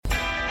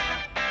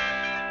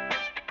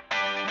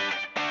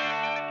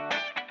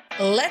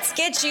Let's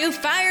get you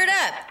fired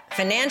up.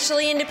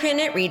 Financially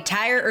independent,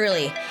 retire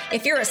early.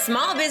 If you're a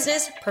small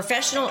business,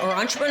 professional, or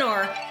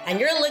entrepreneur,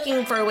 and you're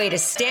looking for a way to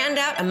stand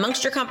out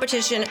amongst your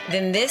competition,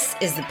 then this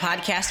is the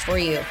podcast for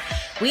you.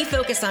 We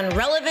focus on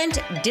relevant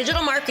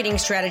digital marketing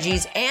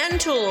strategies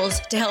and tools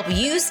to help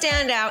you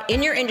stand out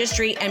in your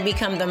industry and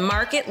become the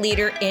market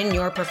leader in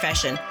your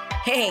profession.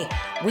 Hey,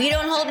 we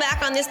don't hold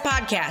back on this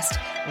podcast.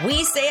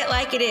 We say it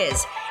like it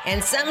is.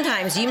 And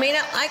sometimes you may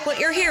not like what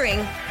you're hearing,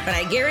 but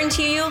I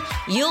guarantee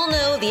you'll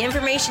know the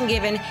information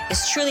given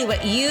is truly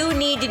what you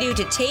need to do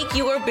to take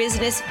your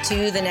business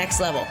to the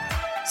next level.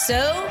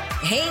 So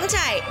hang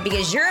tight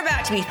because you're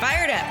about to be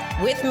fired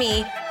up with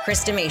me,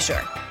 Krista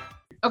Mashore.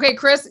 Okay,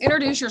 Chris,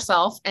 introduce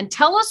yourself and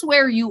tell us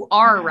where you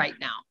are right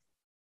now.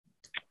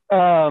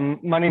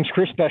 My name's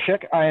Chris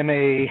Beshek. I am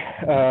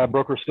a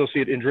broker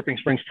associate in Dripping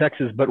Springs,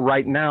 Texas, but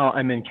right now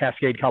I'm in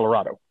Cascade,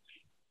 Colorado.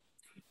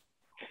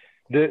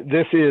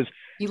 This is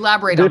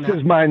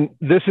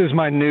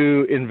my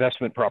new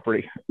investment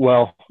property.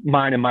 Well,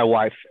 mine and my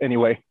wife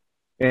anyway.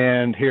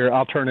 And here,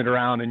 I'll turn it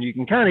around and you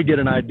can kind of get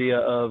an idea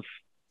of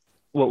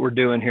what we're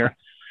doing here.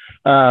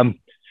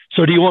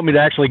 So do you want me to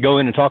actually go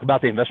in and talk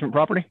about the investment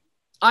property?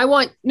 I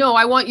want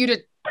you to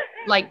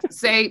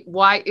say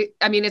why.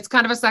 It's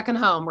kind of a second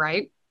home,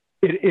 right?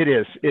 It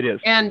is.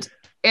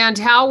 And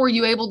how were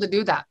you able to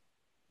do that?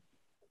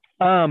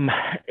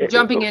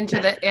 Jumping into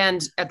the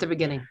end at the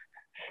beginning.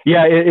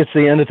 Yeah, it's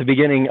the end at the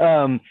beginning.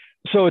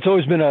 So it's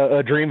always been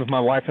a dream of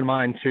my wife and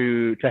mine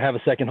to have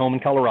a second home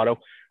in Colorado.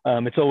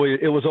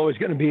 It was always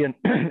going to be an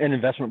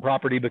investment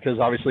property because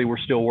obviously we're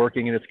still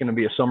working and it's going to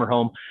be a summer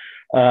home.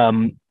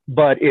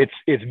 But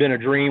it's been a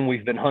dream.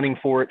 We've been hunting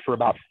for it for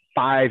about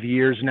 5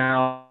 years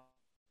now.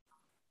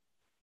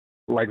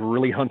 Like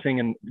really hunting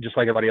and just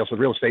like everybody else with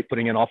real estate,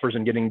 putting in offers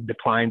and getting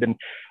declined, and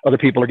other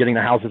people are getting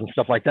the houses and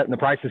stuff like that. And the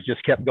prices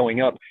just kept going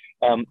up.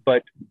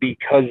 But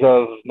because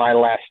of my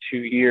last 2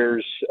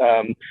 years,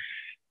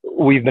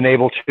 we've been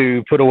able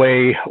to put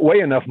away way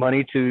enough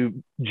money to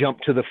jump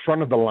to the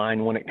front of the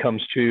line when it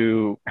comes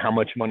to how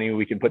much money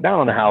we can put down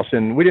on the house.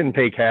 And we didn't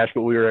pay cash,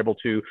 but we were able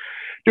to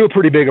do a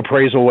pretty big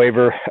appraisal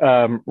waiver,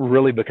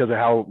 really because of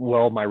how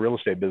well my real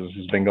estate business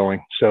has been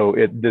going. So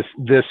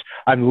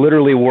I'm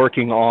literally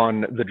working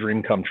on the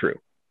dream come true.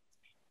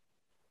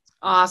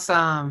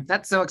 Awesome.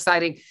 That's so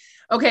exciting.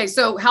 Okay.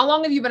 So how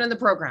long have you been in the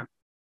program?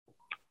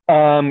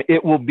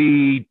 It will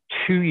be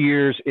 2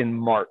 years in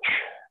March.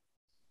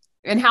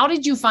 And how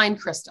did you find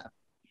Krista?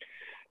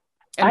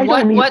 And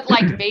what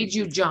made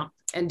you jump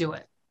and do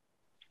it?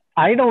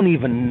 I don't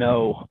even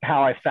know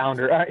how I found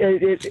her.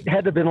 It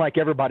had to have been like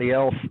everybody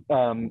else,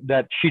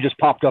 that she just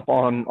popped up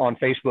on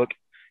Facebook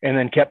and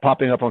then kept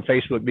popping up on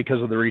Facebook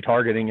because of the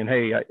retargeting. And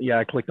hey,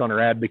 I clicked on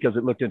her ad because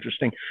it looked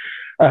interesting.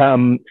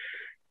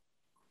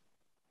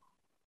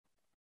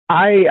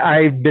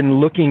 I've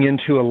been looking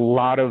into a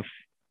lot of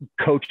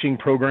coaching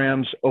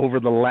programs over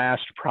the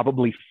last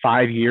probably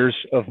 5 years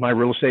of my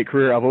real estate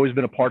career. I've always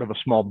been a part of a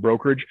small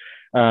brokerage.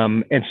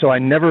 And so I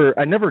never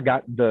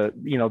got the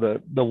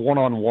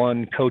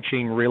one-on-one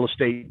coaching, real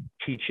estate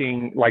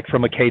teaching, like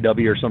from a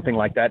KW or something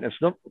like that. And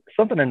it's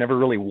something I never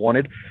really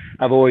wanted.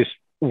 I've always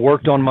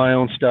worked on my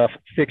own stuff,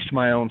 fixed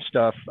my own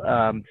stuff,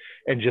 and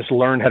just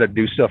learned how to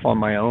do stuff on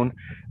my own.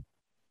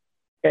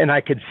 And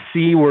I could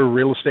see where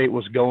real estate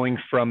was going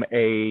from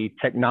a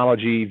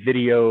technology,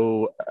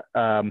 video,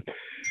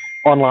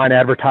 online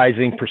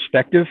advertising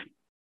perspective.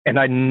 And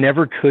I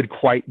never could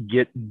quite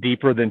get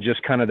deeper than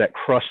just kind of that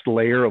crust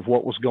layer of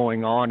what was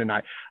going on. And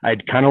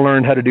I'd kind of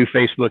learned how to do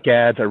Facebook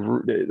ads.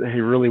 They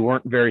really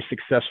weren't very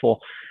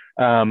successful.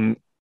 And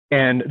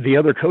the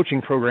other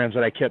coaching programs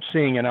that I kept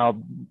seeing, and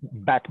I'll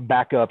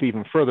back up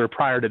even further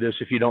prior to this.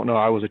 If you don't know,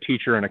 I was a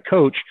teacher and a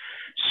coach.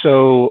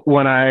 So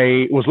when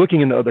I was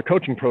looking into other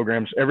coaching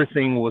programs,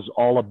 everything was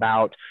all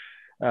about,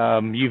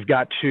 you've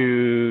got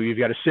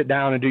to sit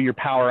down and do your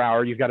power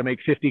hour. You've got to make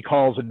 50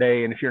 calls a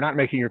day. And if you're not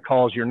making your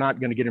calls, you're not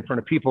going to get in front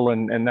of people.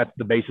 And that's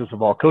the basis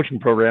of all coaching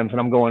programs. And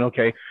I'm going,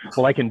 okay,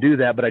 well, I can do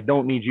that, but I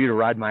don't need you to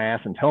ride my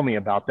ass and tell me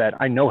about that.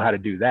 I know how to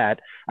do that.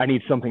 I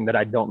need something that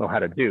I don't know how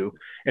to do.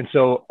 And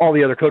so all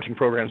the other coaching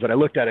programs that I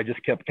looked at, I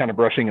just kept kind of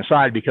brushing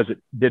aside because it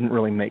didn't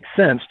really make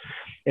sense.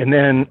 And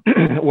then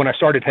when I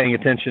started paying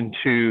attention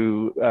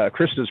to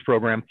Krista's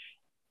program,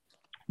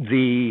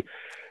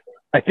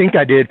 I think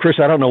I did, Chris,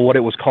 I don't know what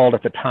it was called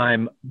at the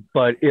time,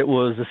 but it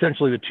was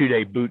essentially the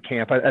 2-day boot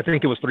camp. I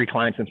think it was 3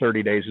 clients in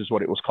 30 days is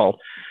what it was called.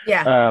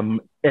 Yeah.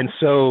 And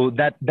so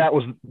that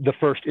was the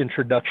first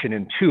introduction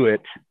into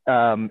it.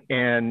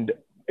 And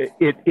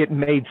it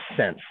made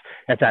sense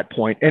at that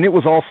point. And it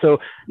was also,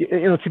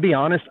 to be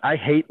honest, I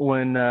hate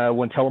when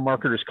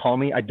telemarketers call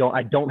me. I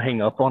don't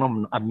hang up on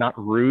them. I'm not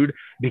rude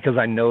because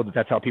I know that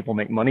that's how people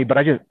make money, but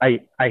I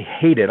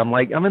hate it. I'm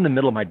like, I'm in the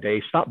middle of my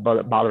day. Stop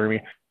bothering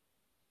me.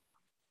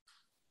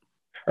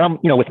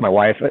 With my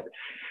wife.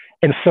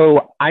 And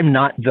so I'm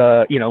not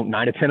the,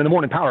 9 to 10 in the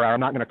morning power hour. I'm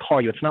not going to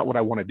call you. It's not what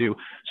I want to do.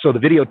 So the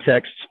video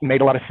texts made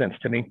a lot of sense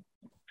to me.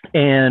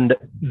 And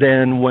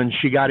then when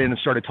she got in and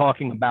started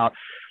talking about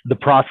the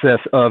process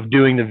of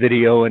doing the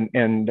video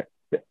and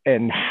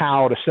and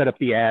how to set up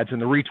the ads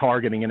and the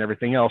retargeting and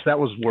everything else. That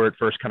was where it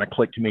first kind of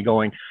clicked to me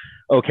going,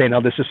 okay,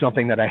 now this is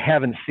something that I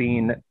haven't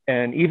seen.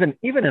 And even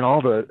in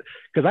all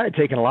because I had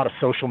taken a lot of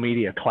social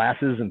media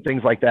classes and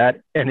things like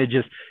that, and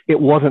it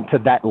wasn't to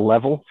that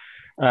level.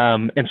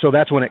 And so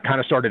that's when it kind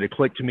of started to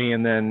click to me.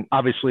 And then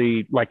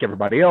obviously, like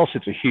everybody else,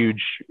 it's a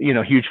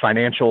huge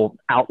financial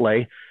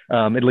outlay.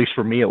 At least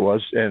for me, it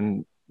was.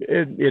 And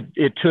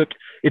it took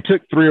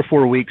 3 or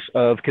 4 weeks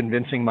of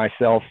convincing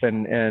myself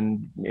and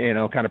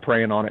kind of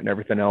praying on it and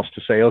everything else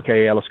to say,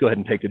 okay, yeah, let's go ahead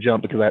and take the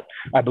jump, because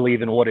I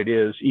believe in what it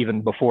is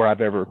even before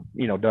I've ever,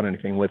 done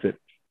anything with it.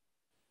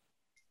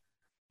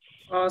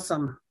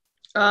 Awesome.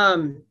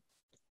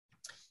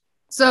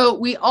 So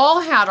we all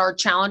had our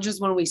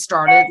challenges when we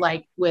started,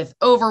 like with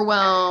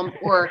overwhelm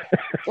or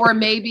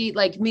maybe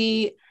like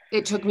me,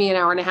 it took me an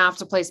hour and a half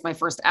to place my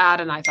first ad.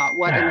 And I thought,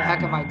 what in the heck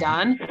have I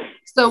done?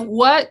 So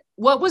what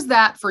was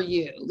that for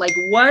you? Like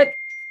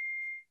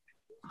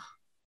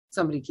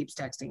somebody keeps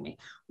texting me.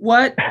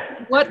 What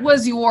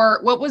was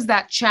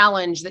that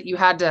challenge that you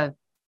had to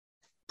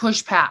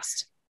push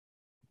past?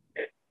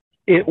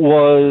 It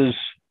was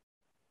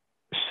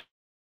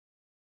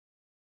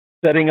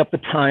setting up the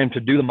time to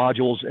do the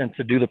modules and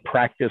to do the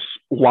practice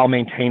while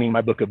maintaining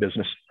my book of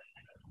business.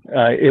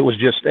 It was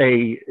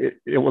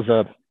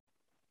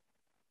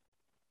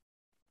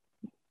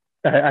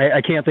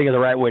I can't think of the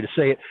right way to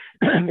say it.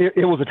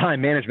 It was a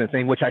time management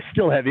thing, which I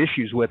still have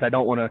issues with. I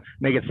don't want to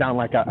make it sound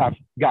like I've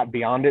got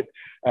beyond it.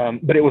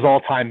 But it was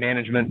all time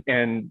management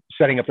and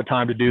setting up the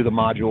time to do the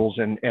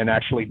modules and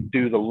actually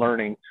do the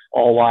learning,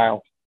 all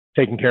while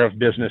taking care of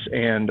business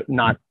and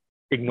not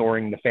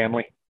ignoring the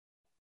family.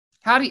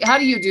 How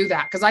do you do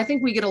that? Because I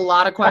think we get a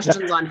lot of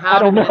questions on how. I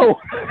don't know.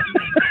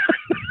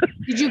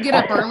 Did you get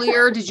up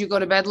earlier? Did you go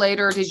to bed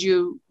later? Did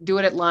you do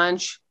it at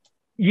lunch?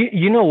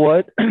 You know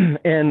what?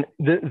 And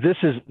this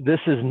is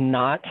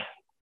not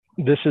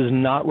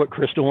what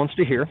Krista wants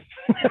to hear,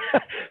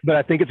 but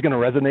I think it's going to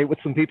resonate with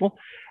some people.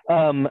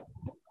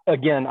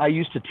 Again, I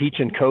used to teach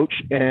and coach,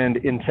 and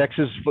in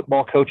Texas,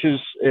 football coaches,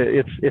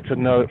 it's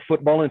another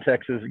football in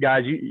Texas,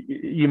 guys.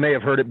 You may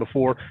have heard it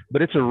before,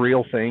 but it's a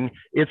real thing.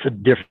 It's a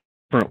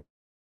different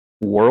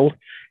world.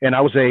 And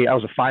I was a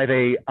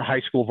 5A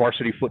high school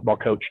varsity football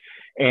coach,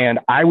 and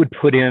I would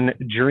put in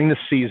during the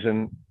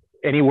season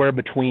anywhere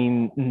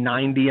between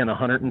 90 and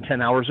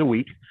 110 hours a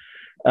week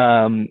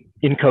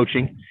in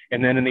coaching.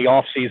 And then in the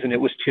off season, it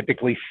was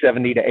typically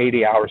 70 to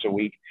 80 hours a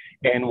week.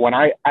 And when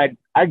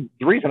the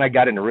reason I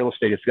got into real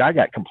estate is I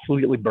got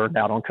completely burned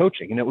out on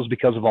coaching, and it was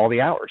because of all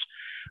the hours.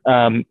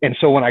 And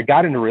so when I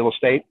got into real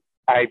estate,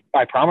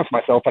 I promised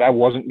myself that I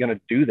wasn't going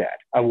to do that.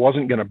 I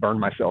wasn't going to burn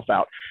myself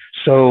out.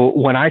 So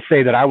when I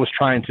say that I was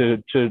trying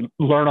to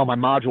learn all my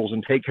modules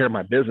and take care of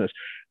my business,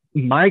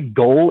 my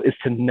goal is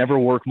to never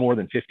work more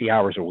than 50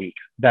 hours a week.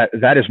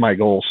 That is my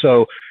goal.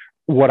 So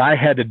what I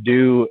had to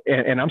do,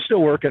 and I'm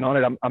still working on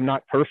it. I'm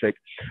not perfect.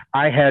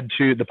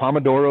 The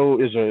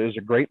Pomodoro is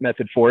a great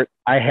method for it.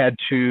 I had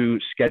to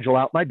schedule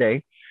out my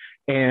day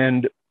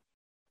and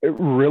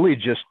really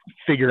just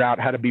figure out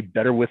how to be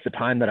better with the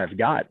time that I've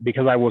got,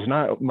 because I was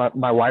not,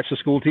 my wife's a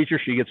school teacher.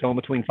 She gets home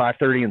between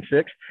 5:30 and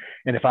 6.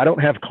 And if I don't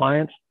have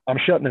clients, I'm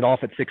shutting it off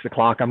at 6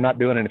 o'clock. I'm not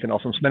doing anything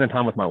else. I'm spending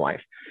time with my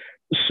wife.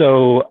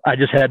 So I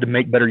just had to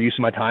make better use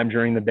of my time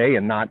during the day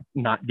and not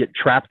get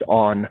trapped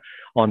on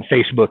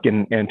Facebook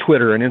and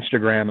Twitter and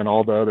Instagram and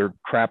all the other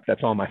crap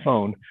that's on my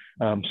phone.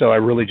 So I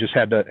really just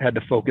had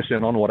to focus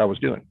in on what I was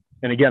doing.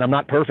 And again, I'm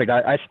not perfect.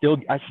 I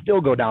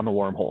still go down the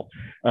wormhole.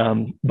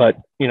 But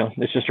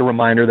it's just a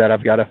reminder that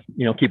I've got to,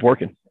 keep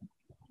working.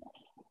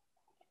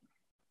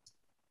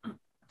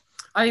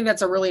 I think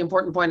that's a really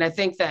important point. I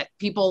think that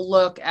people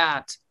look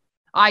at,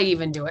 I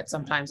even do it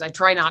sometimes. I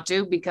try not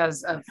to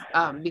because of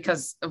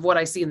what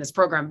I see in this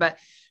program, but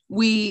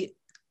we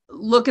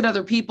look at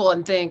other people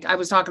and think, I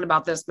was talking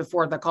about this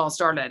before the call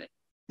started,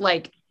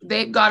 like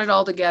they've got it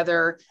all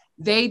together.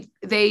 They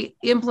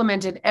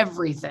implemented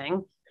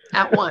everything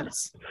at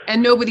once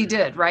and nobody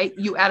did, right?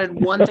 You added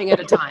one thing at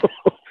a time.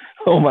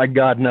 Oh my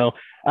God, no.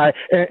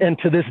 And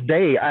to this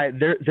day,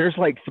 there's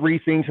like 3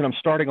 things, and I'm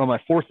starting on my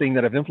 4th thing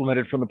that I've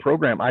implemented from the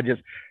program. I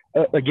just,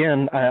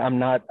 again, I'm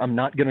not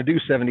going to do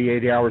 70,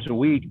 80 hours a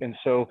week. And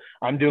so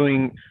I'm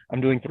doing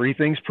 3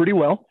 things pretty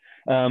well,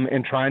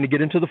 and trying to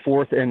get into the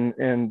 4th,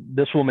 and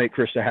this will make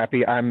Krista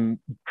happy. I'm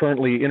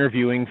currently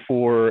interviewing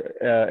for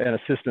an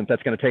assistant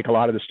that's going to take a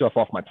lot of the stuff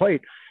off my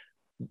plate,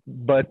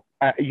 but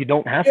you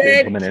don't have to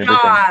implement everything.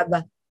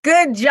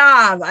 Good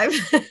job. I'm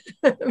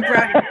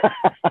proud of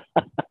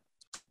you.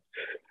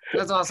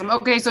 That's awesome.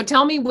 Okay. So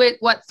tell me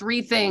what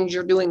 3 things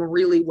you're doing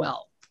really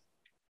well.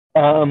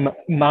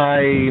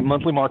 My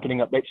monthly marketing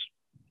updates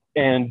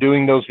and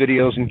doing those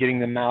videos and getting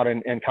them out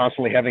and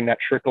constantly having that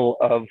trickle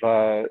of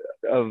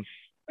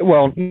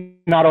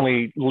not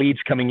only leads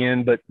coming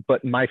in, but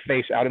my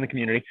face out in the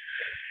community.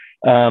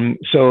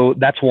 So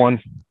that's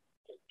one.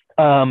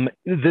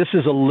 This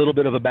is a little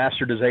bit of a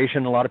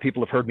bastardization. A lot of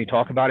people have heard me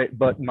talk about it,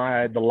 but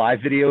the live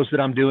videos that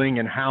I'm doing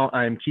and how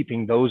I'm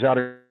keeping those out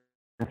in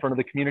front of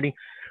the community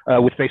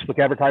with Facebook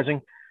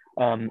advertising.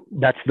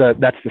 That's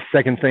the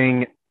second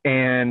thing.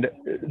 And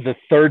the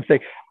third thing,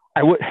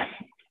 I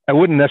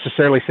wouldn't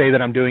necessarily say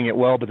that I'm doing it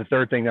well, but the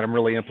third thing that I'm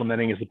really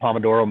implementing is the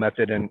Pomodoro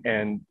method and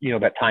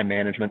that time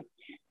management.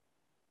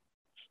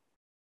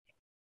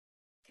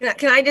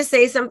 Can I just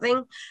say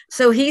something?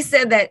 So he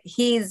said that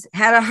he's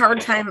had a hard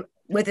time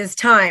with his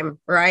time,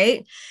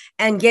 right?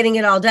 And getting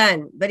it all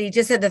done. But he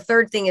just said the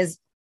third thing is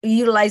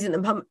utilizing the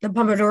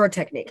Pomodoro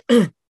technique.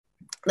 The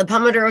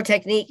Pomodoro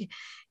technique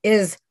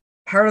is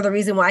part of the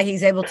reason why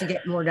he's able to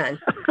get more done.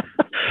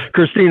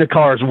 Christina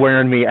Carr is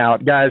wearing me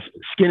out, guys.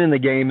 Skin in the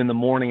game in the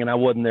morning, and I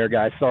wasn't there,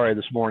 guys. Sorry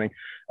this morning.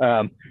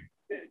 Shannara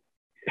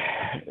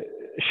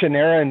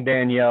and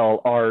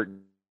Danielle are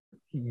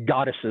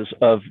goddesses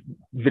of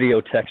video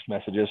text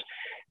messages,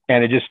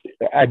 and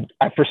I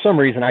for some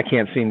reason I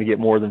can't seem to get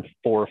more than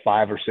 4 or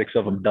 5 or 6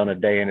 of them done a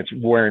day, and it's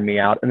wearing me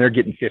out. And they're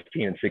getting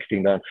 15 and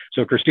 16 done.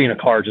 So Christina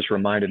Carr just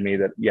reminded me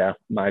that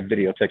my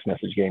video text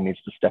message game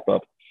needs to step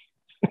up.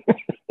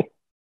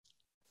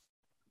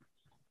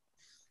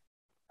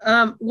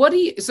 What do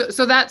you,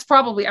 so that's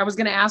probably, I was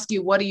going to ask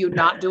you, what are you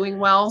not doing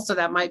well? So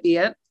that might be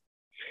it.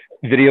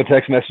 Video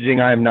text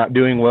messaging, I am not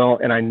doing well,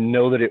 and I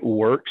know that it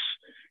works.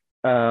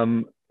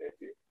 And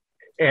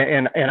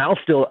I'll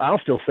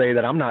still say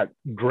that I'm not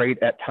great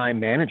at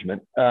time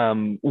management.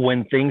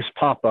 When things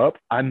pop up,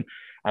 I'm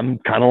kind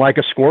of like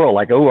a squirrel,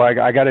 like, oh,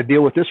 I got to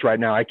deal with this right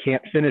now. I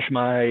can't finish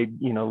my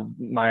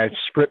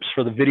scripts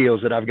for the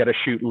videos that I've got to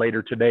shoot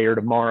later today or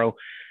tomorrow.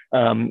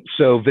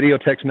 So video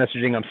text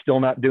messaging, I'm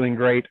still not doing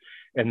great.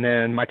 And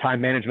then my time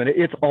management,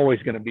 it's always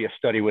going to be a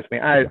study with me.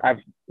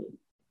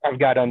 I've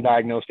got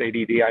undiagnosed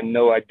ADD. I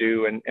know I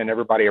do, and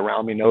everybody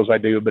around me knows I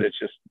do, but it's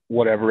just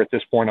whatever. At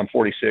this point, I'm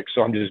 46,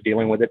 so I'm just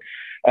dealing with it.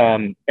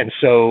 And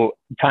so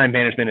time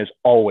management is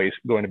always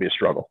going to be a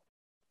struggle.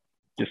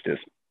 Just is.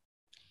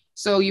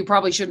 So you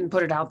probably shouldn't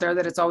put it out there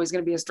that it's always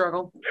going to be a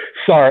struggle.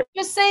 Sorry.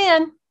 Just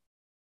saying.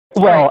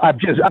 Well, I'm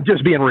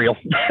just being real.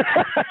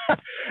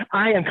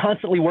 I am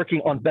constantly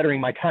working on bettering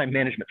my time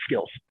management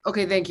skills.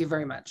 Okay, thank you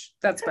very much.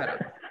 That's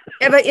better.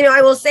 Yeah, but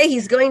I will say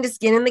he's going to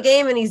skin in the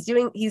game, and he's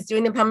doing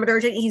the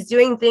Pomodoro. He's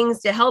doing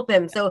things to help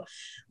him. So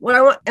what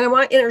I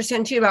want to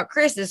understand too about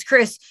Chris is,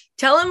 Chris,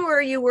 tell him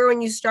where you were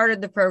when you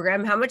started the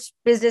program, how much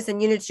business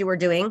and units you were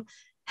doing,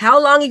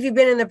 how long have you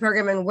been in the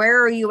program, and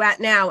where are you at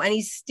now? And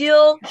he's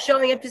still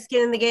showing up to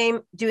skin in the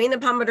game, doing the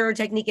Pomodoro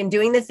technique and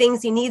doing the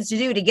things he needs to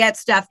do to get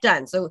stuff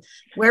done. So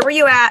where were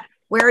you at?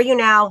 Where are you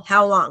now?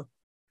 How long?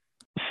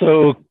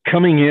 So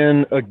coming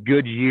in, a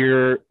good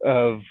year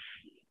of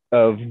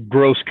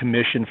gross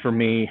commission for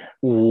me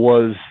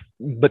was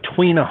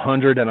between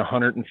 100 and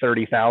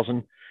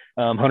 130,000,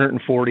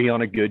 140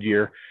 on a good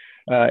year.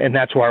 And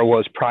that's where I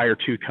was prior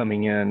to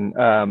coming in.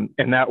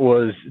 And that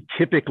was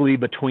typically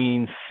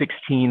between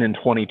 16 and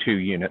 22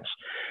 units.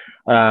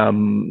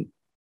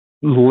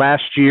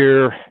 Last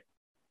year,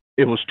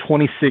 it was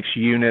 26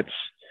 units.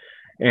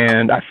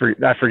 And I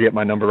forget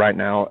my number right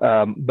now,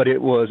 but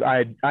it was,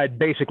 I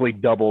basically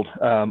doubled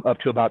up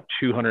to about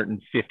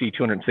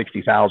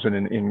 260,000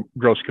 in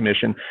gross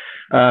commission.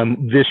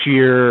 This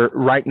year,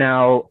 right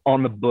now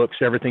on the books,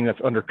 everything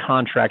that's under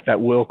contract that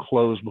will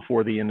close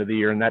before the end of the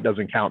year. And that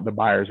doesn't count the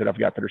buyers that I've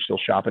got that are still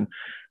shopping.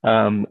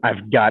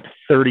 I've got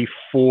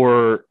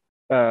 34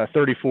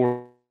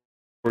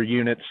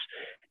 units,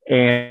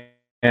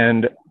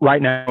 and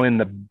right now in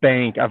the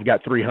bank, I've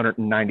got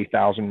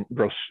 390,000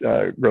 gross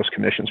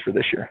commissions for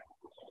this year.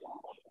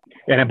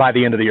 And then by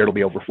the end of the year, it'll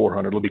be over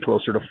 400. It'll be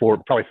closer to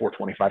probably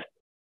 425.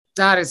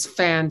 That is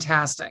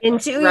fantastic. In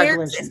 2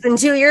 years? It's been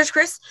 2 years,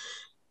 Chris?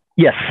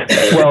 Yes.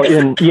 Well,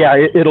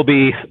 it'll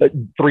be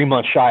 3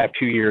 months shy of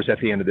 2 years at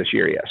the end of this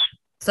year. Yes.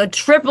 So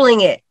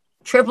tripling it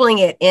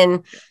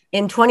in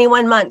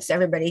 21 months,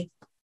 everybody.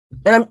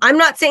 And I'm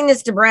not saying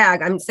this to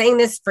brag. I'm saying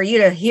this for you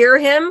to hear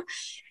him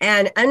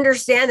and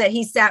understand that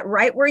he sat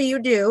right where you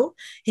do.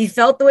 He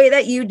felt the way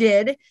that you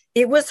did.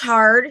 It was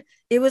hard.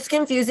 It was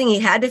confusing. He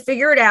had to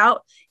figure it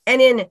out.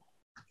 And in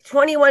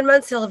 21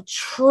 months, he'll have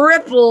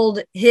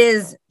tripled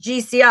his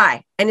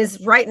GCI and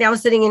is right now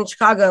sitting in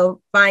Chicago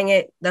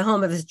buying the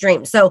home of his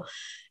dreams. So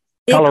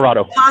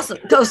Colorado. Possible.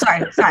 Oh,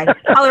 sorry.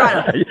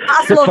 Colorado.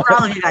 Possible for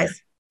all of you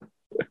guys.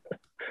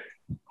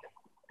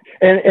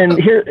 And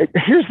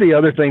here's the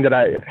other thing that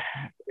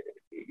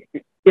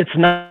it's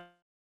not,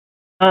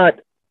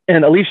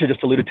 and Alicia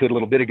just alluded to it a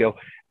little bit ago.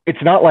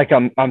 It's not like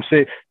I'm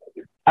saying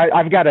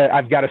I've got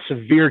a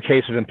severe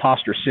case of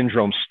imposter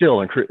syndrome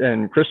still, and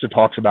Krista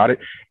talks about it.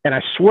 And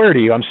I swear to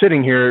you, I'm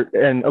sitting here,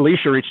 and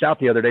Alicia reached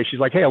out the other day. She's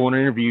like, "Hey, I want to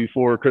interview you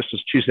for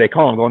Krista's Tuesday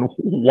call." I'm going,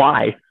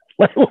 "Why?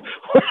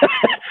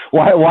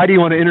 Why do you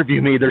want to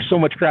interview me? There's so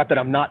much crap that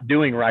I'm not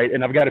doing right,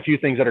 and I've got a few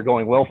things that are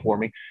going well for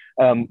me."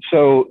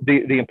 So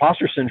the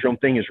imposter syndrome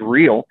thing is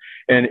real,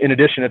 and in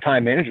addition to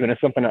time management,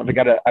 it's something I've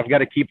got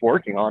to keep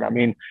working on. I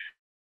mean,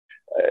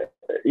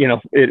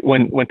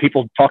 when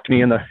people talk to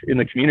me in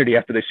the community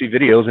after they see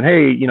videos, and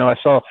hey, I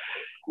saw,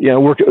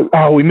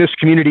 we missed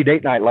community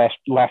date night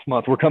last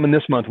month. We're coming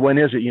this month. When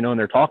is it? And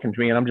they're talking to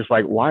me, and I'm just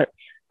like, why?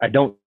 I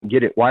don't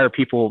get it. Why are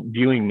people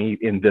viewing me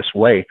in this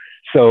way?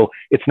 So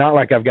it's not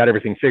like I've got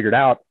everything figured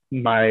out.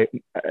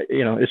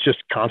 It's just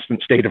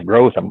constant state of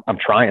growth. I'm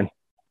trying.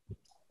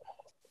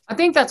 I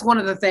think that's one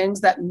of the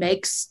things that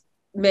makes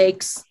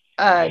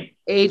a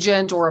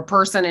agent or a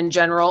person in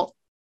general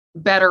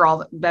better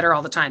all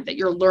the time, that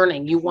you're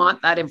learning. You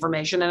want that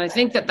information. And I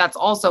think that that's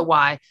also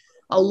why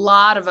a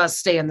lot of us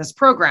stay in this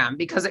program,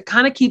 because it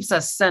kind of keeps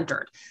us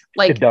centered.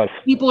 Like, it does.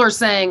 People are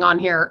saying on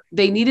here,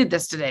 they needed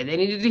this today. They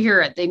needed to hear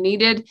it. They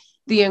needed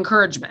the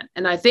encouragement.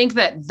 And I think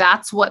that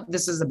that's what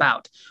this is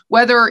about.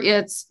 Whether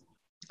it's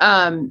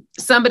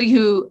somebody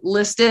who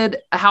listed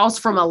a house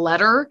from a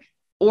letter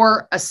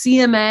or a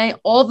CMA,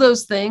 all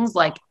those things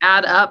like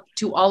add up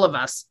to all of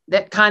us,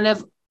 that kind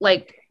of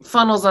like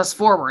funnels us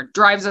forward,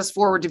 drives us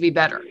forward to be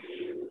better.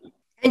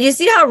 And you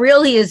see how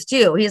real he is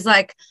too. He's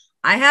like,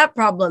 I have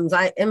problems.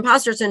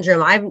 Imposter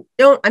syndrome.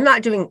 I'm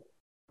not doing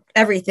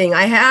everything.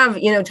 I have,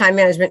 time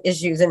management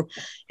issues, and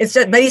it's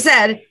just, but he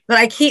said, but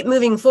I keep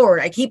moving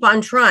forward. I keep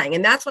on trying.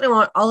 And that's what I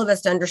want all of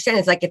us to understand.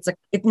 It's like,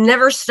 it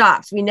never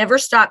stops. We never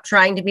stop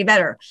trying to be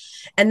better,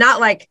 and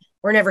not like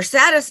we're never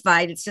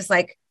satisfied. It's just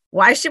like,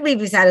 why should we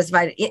be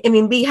satisfied? I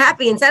mean, be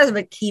happy and satisfied,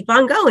 but keep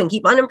on going,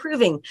 keep on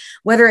improving,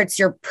 whether it's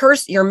your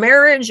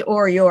marriage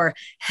or your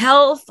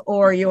health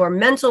or your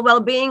mental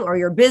well-being or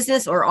your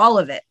business or all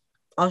of it.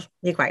 I'll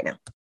be quiet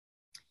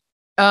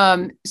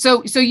now.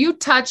 So you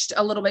touched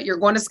a little bit, you're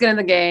going to Skin in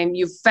the Game.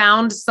 You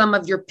found some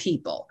of your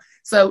people.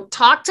 So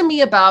talk to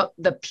me about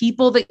the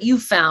people that you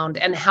found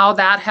and how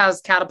that has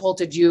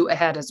catapulted you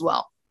ahead as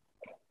well.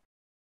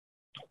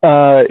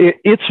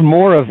 It's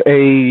more of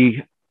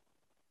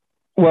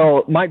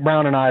Mike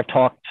Brown and I have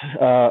talked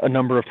a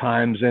number of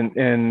times,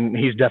 and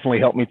he's definitely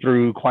helped me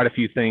through quite a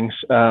few things.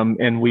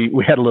 And we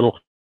had a little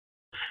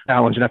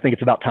challenge, and I think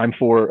it's about time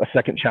for a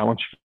second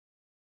challenge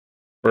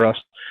for us.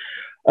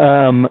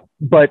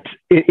 But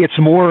it's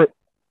more,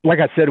 like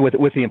I said,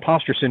 with the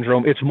imposter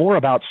syndrome, it's more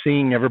about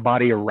seeing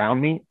everybody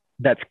around me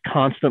that's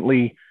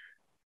constantly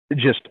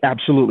just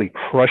absolutely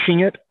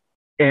crushing it.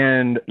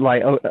 And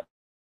like,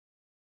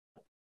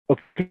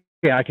 okay,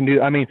 I can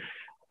do,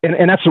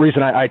 and that's the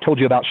reason I told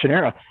you about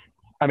Shanera.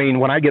 I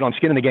mean, when I get on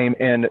Skin in the Game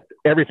and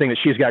everything that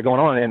she's got going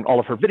on, and all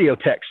of her video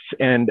texts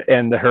and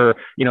her,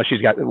 she's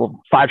got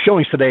 5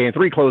 showings today and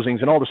 3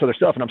 closings and all this other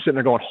stuff. And I'm sitting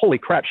there going, holy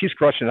crap, she's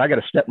crushing it. I got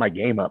to step my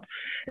game up.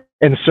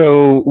 And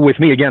so with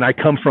me, again, I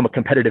come from a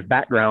competitive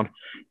background,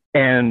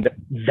 and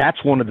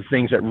that's one of the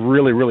things that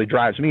really, really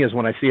drives me, is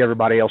when I see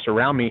everybody else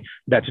around me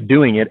that's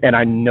doing it, and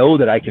I know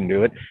that I can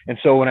do it. And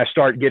so when I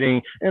start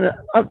getting, and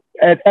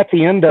at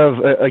the end of,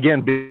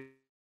 again,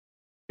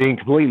 being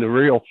completely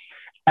real,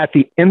 at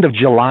the end of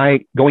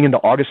July, going into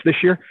August this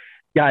year,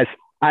 guys,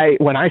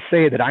 when I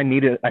say that I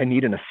need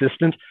an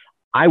assistant,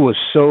 I was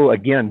so,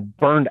 again,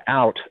 burned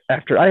out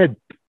after I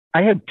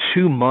had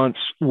 2 months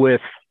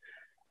with,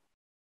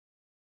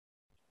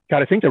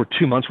 God, I think there were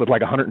 2 months with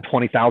like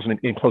 120,000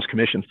 in closed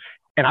commissions,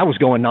 and I was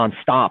going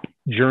nonstop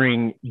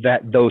during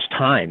those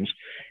times.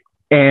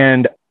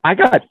 And I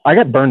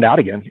got burned out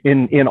again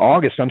in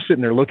August. I'm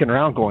sitting there looking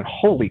around going,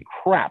 holy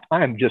crap,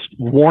 I am just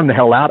worn the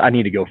hell out. I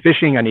need to go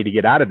fishing. I need to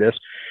get out of this.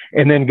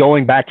 And then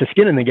going back to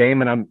Skin in the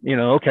Game, and I'm,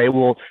 okay,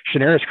 well,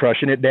 Shanera's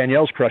crushing it.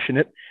 Danielle's crushing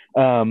it.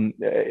 And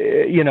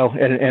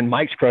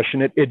Mike's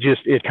crushing it.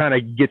 It kind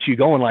of gets you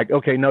going like,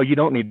 okay, no, you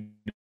don't need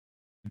to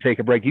take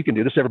a break. You can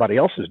do this. Everybody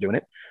else is doing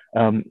it.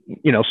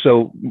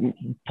 So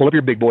pull up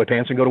your big boy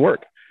pants and go to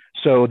work.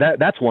 So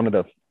that's one of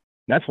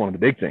the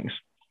big things.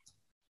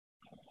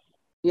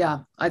 Yeah,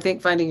 I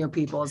think finding your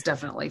people is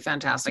definitely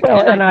fantastic.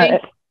 Well, and I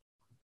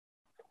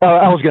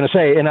was going to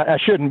say, and I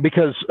shouldn't,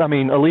 because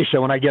Alicia,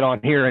 when I get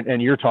on here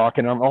and you're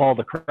talking on all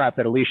the crap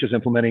that Alicia's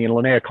implementing, and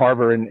Linnea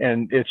Carver,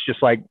 and it's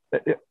just like,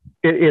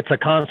 it's a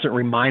constant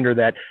reminder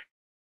that,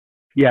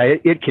 yeah,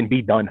 it can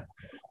be done.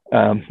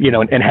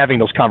 And having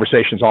those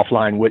conversations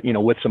offline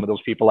with some of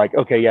those people, like,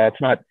 okay, yeah,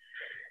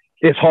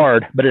 it's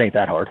hard, but it ain't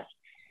that hard.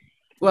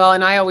 Well,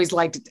 and I always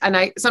liked it.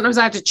 And sometimes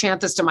I have to chant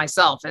this to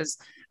myself is,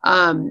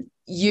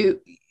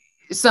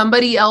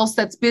 somebody else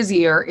that's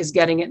busier is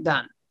getting it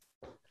done.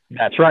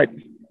 That's right.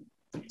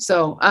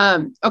 So,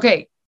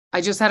 okay.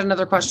 I just had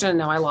another question and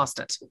now I lost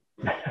it.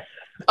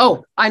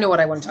 Oh, I know what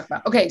I want to talk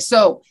about. Okay.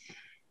 So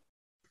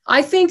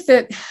I think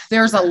that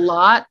there's a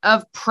lot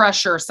of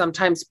pressure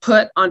sometimes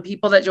put on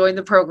people that join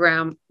the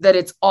program, that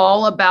it's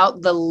all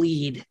about the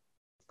lead.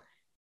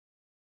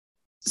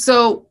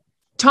 So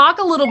talk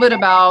a little bit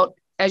about,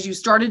 as you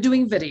started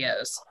doing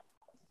videos,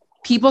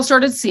 people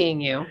started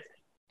seeing you,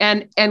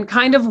 and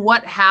kind of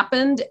what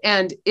happened.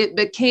 And it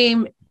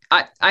became,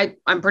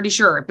 I'm pretty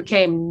sure it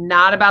became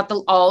not about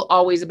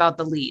always about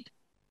the lead.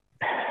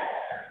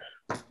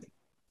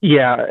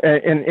 Yeah.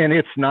 And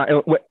it's not,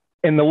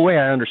 and the way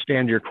I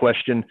understand your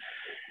question,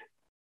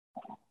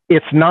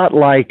 it's not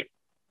like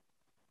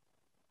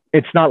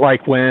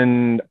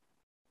when,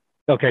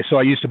 okay, so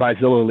I used to buy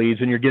Zillow leads,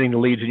 and you're getting the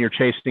leads and you're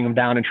chasing them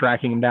down and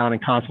tracking them down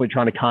and constantly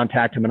trying to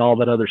contact them and all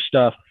that other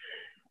stuff.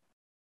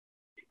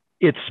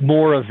 It's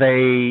more of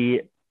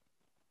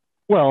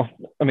Well,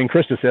 I mean,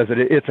 Krista says that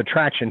it's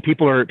attraction.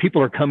 People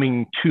are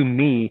coming to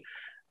me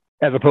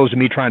as opposed to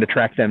me trying to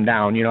track them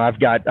down. You know, I've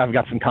got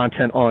some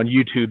content on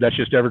YouTube that's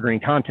just evergreen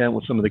content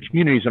with some of the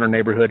communities in our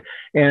neighborhood.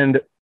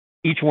 And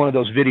each one of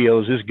those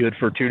videos is good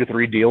for 2 to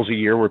 3 deals a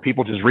year where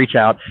people just reach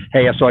out.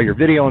 Hey, I saw your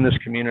video in this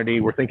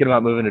community. We're thinking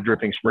about moving to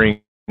Dripping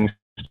Springs.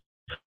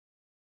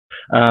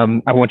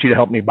 I want you to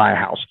help me buy a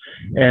house.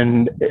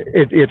 And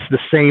it's the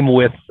same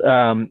with,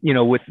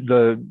 with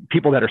the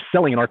people that are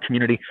selling in our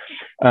community,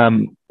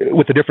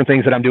 with the different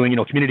things that I'm doing,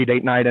 community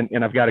date night.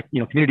 And I've got a,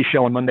 community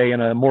show on Monday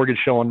and a mortgage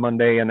show on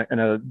Monday and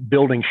a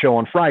building show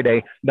on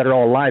Friday that are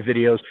all live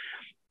videos.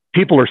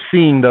 People are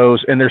seeing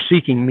those and they're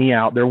seeking me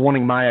out. They're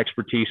wanting my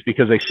expertise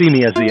because they see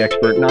me as the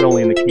expert, not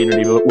only in the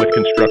community, but with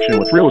construction,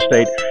 with real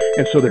estate.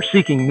 And so they're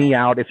seeking me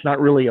out. It's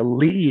not really a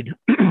lead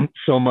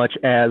so much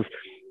as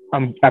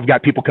I've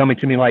got people coming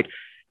to me like,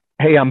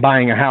 hey, I'm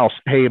buying a house.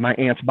 Hey, my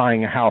aunt's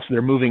buying a house.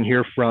 They're moving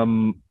here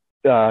from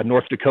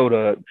North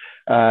Dakota.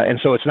 And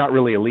so it's not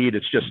really a lead.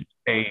 It's just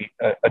a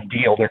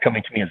deal. They're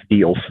coming to me as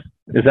deals.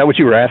 Is that what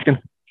you were asking?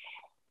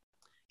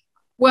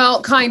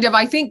 Well, kind of.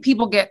 I think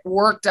people get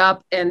worked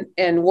up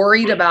and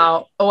worried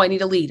about, oh, I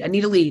need a lead. I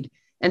need a lead.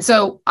 And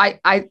so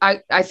I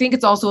think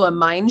it's also a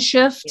mind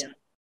shift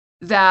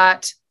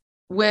that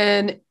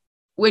when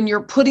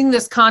you're putting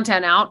this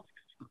content out,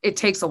 it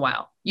takes a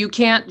while. You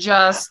can't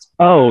just,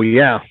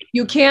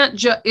 you can't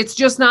just, it's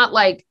just not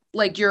like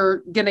you're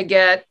going to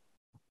get,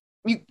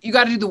 you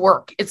got to do the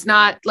work. It's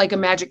not like a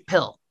magic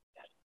pill.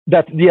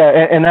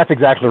 And that's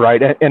exactly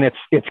right. And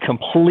it's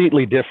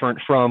completely different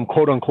from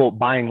quote unquote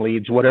buying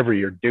leads, whatever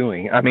you're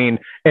doing. I mean,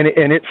 and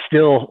it's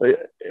still,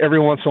 every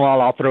once in a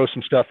while I'll throw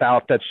some stuff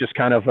out that's just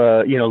kind of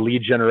a,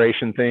 lead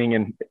generation thing.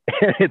 And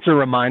it's a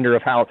reminder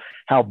of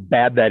how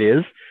bad that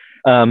is.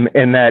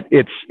 And that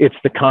it's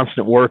the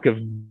constant work of,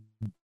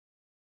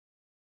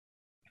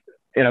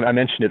 and I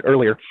mentioned it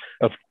earlier,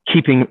 of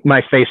keeping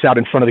my face out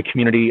in front of the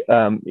community.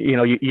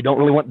 You don't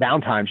really want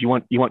downtimes. You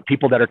want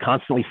people that are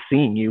constantly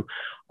seeing you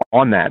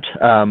on that.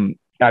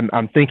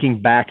 I'm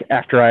thinking back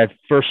after I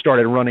first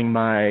started running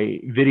my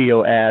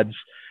video ads.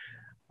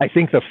 I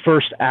think the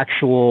first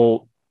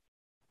actual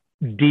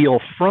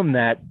deal from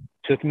that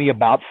took me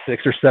about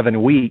 6 or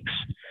 7 weeks.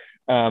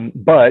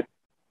 But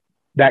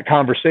that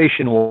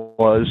conversation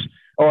was,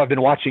 oh, I've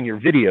been watching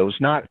your videos,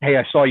 not, hey,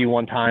 I saw you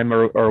one time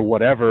or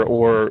whatever,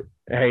 or,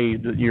 hey,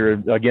 you're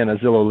again a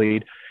Zillow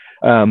lead.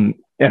 And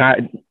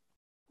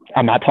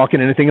I'm not talking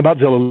anything about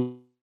Zillow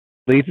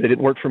leads. It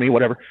didn't work for me,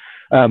 whatever.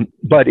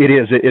 But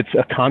it's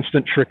a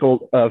constant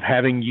trickle of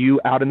having you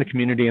out in the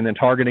community and then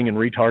targeting and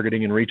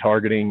retargeting and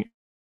retargeting.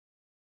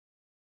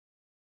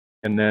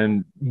 And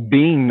then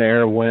being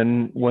there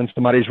when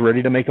somebody's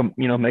ready to make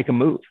a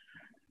move.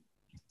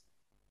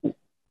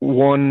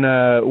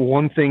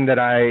 One thing that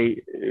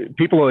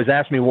people always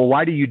ask me, well,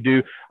 why do you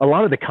do a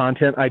lot of the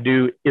content I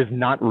do is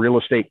not real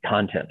estate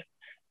content.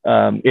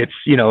 It's,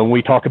 and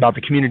we talk about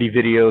the community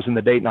videos and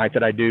the date night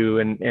that I do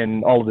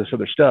and all of this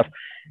other stuff.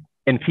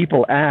 And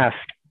people ask,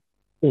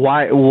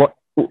 what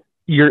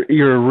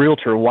you're a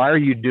realtor. Why are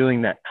you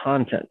doing that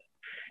content?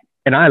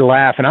 And I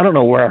laugh, and I don't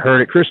know where I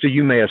heard it. Krista,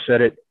 you may have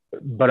said it,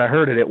 but I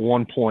heard it at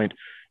one point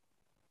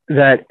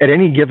that at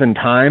any given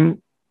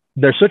time,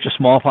 there's such a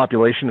small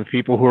population of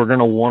people who are going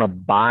to want to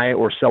buy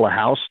or sell a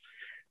house.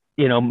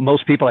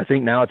 Most people, I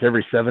think now it's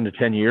every 7 to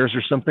 10 years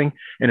or something.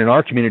 And in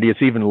our community,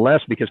 it's even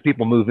less because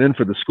people move in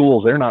for the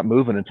schools. They're not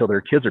moving until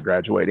their kids are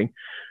graduating.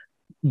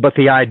 But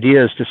the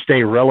idea is to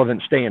stay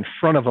relevant, stay in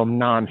front of them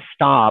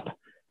nonstop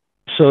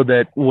so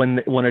that when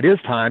it is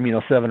time,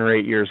 7 or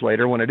 8 years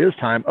later, when it is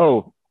time,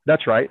 oh,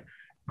 that's right.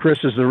 Chris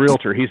is the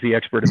realtor. He's the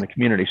expert in the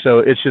community. So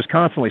it's just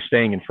constantly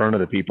staying in front of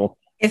the people.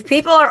 If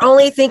people are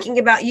only thinking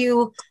about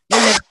you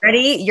when they're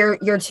ready,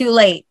 you're too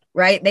late,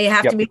 right? They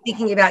have to be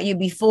thinking about you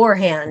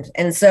beforehand.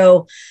 And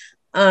so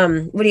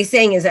what he's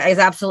saying is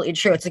absolutely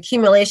true. It's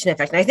accumulation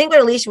effect. And I think what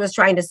Alicia was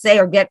trying to say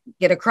or get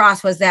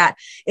across was that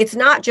it's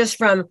not just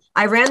from,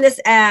 I ran this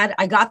ad,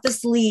 I got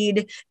this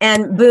lead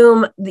and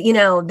boom,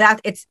 that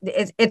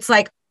it's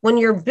like when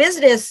your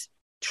business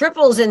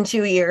triples in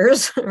 2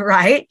 years,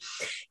 right?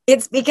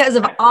 It's because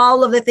of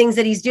all of the things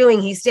that he's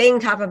doing. He's staying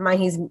top of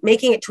mind. He's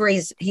making it to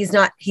where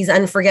he's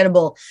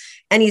unforgettable.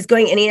 And he's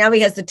going, and now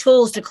he has the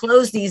tools to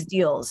close these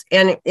deals.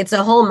 And it's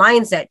a whole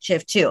mindset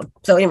shift too.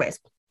 So anyways.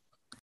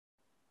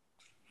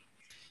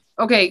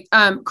 Okay.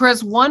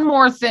 Chris, one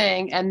more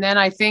thing. And then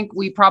I think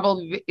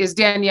is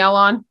Danielle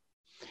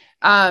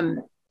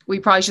on? We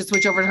probably should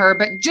switch over to her,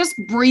 but just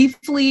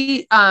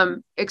briefly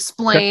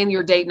explain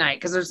your date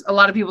night. Cause there's a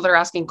lot of people that are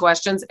asking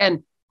questions,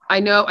 and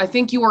I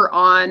think you were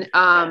on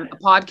a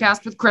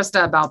podcast with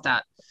Krista about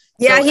that.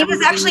 Yeah, so he was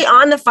actually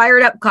on the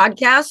Fired Up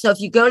podcast. So if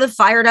you go to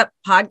Fired Up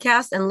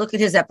podcast and look at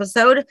his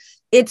episode,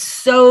 it's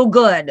so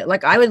good.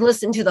 Like I would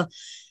listen to the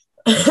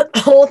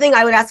whole thing.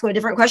 I would ask him a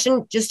different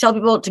question. Just tell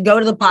people to go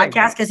to the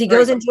podcast because he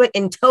goes into it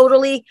in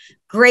totally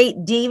great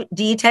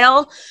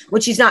detail,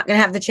 which he's not going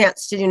to have the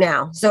chance to do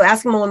now. So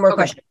ask him one more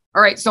question.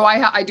 All right. So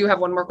I do have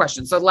one more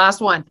question. So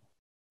last one,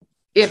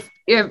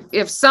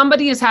 if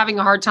somebody is having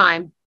a hard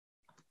time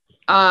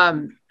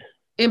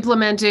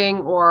implementing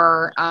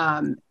or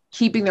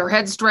keeping their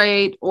head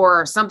straight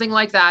or something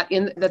like that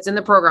that's in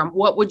the program,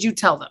 what would you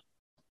tell them?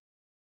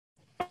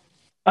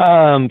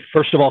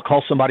 First of all,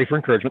 call somebody for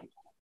encouragement.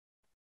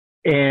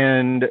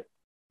 And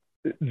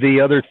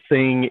the other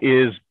thing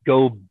is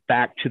go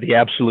back to the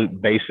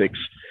absolute basics.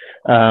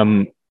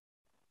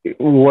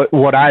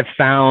 What I've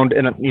found,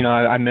 and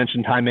I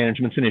mentioned time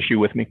management's an issue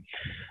with me.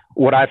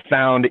 What I've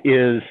found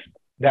is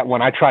that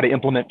when I try to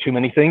implement too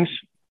many things,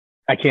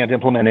 I can't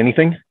implement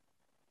anything.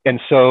 And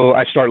so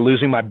I start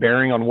losing my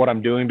bearing on what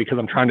I'm doing because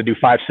I'm trying to do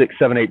 5, 6,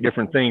 7, 8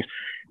 different things.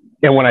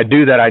 And when I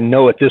do that, I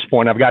know at this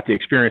point, I've got the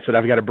experience that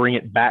I've got to bring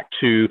it back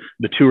to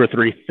the 2 or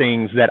 3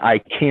 things that I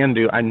can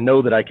do. I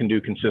know that I can do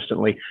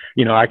consistently.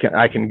 I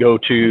can go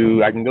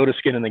to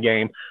Skin in the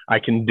Game. I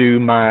can do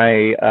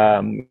my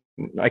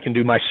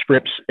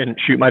scripts and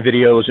shoot my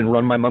videos and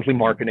run my monthly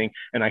marketing,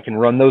 and I can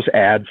run those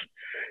ads.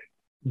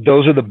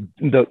 Those are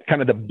the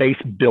kind of the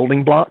base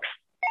building blocks.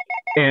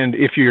 And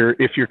if you're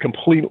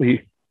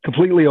completely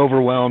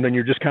overwhelmed and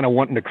you're just kind of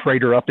wanting to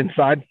crater up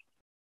inside,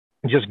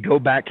 just go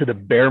back to the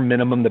bare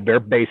minimum, the bare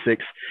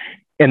basics,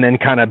 and then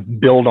kind of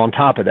build on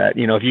top of that.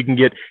 If you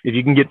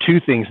can get 2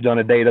 things done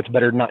a day, that's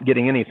better than not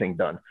getting anything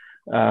done.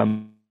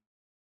 And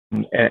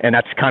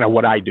that's kind of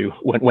what I do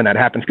when that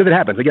happens, because it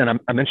happens. Again,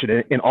 I mentioned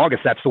it in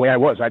August. That's the way I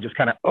was. I just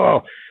kind of,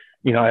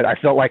 I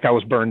felt like I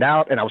was burned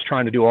out and I was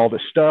trying to do all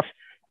this stuff.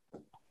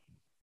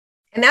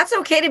 And that's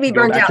okay to be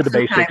burned out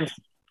sometimes. Basics.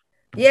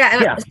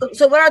 Yeah.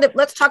 So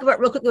let's talk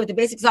about real quickly what the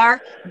basics are.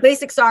 The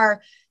basics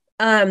are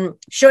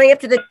showing up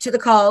to the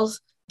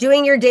calls,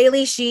 doing your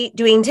daily sheet,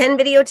 doing 10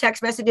 video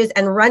text messages,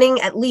 and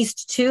running at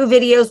least 2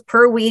 videos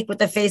per week with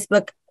the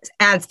Facebook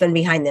ad spend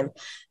behind them.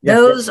 Yep.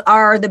 Those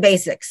are the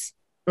basics.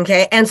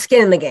 Okay. And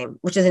Skin in the Game,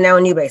 which is now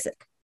a new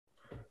basic.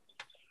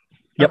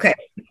 Yep. Okay.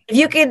 If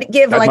you could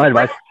give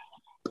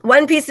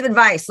one piece of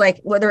advice,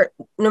 like no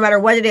matter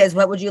what it is,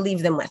 what would you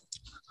leave them with?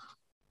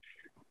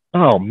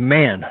 Oh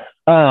man.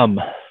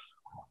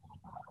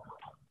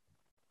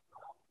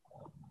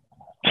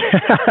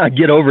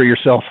 Get over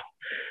yourself.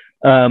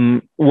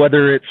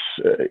 Whether it's,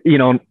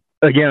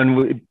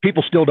 again,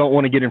 people still don't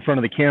want to get in front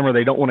of the camera.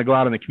 They don't want to go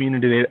out in the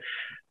community.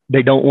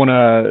 They don't want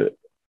to,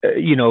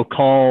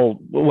 call,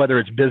 whether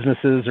it's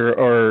businesses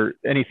or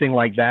anything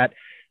like that.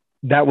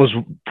 That was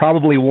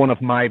probably one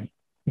of my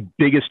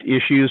biggest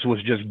issues,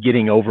 was just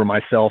getting over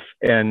myself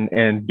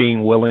and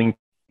being willing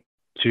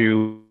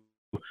to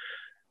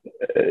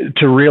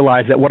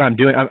realize that what I'm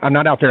doing, I'm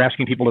not out there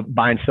asking people to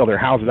buy and sell their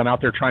houses. I'm out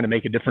there trying to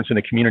make a difference in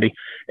the community,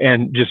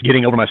 and just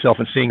getting over myself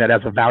and seeing that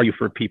as a value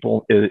for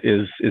people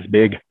is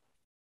big.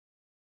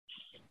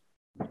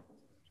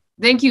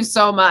 Thank you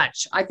so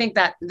much. I think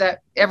that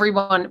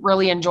everyone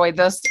really enjoyed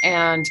this,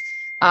 and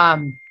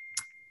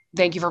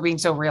thank you for being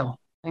so real.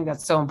 I think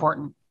that's so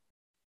important.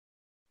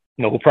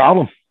 No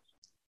problem.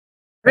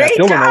 Great I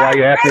still don't know why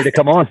you asked me to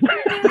come on.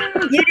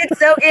 You did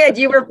so good.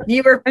 You were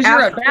you're a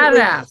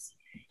badass.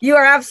 You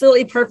are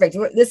absolutely perfect.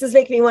 This is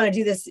making me want to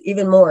do this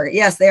even more.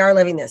 Yes, they are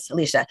loving this,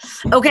 Alicia.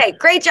 Okay,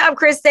 great job,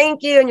 Chris.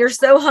 Thank you. And you're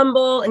so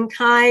humble and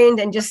kind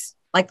and just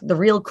like the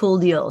real cool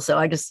deal. So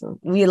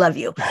we love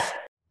you.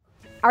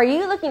 Are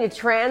you looking to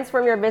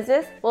transform your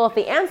business? Well, if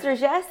the answer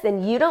is yes,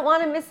 then you don't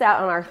want to miss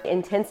out on our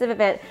intensive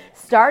event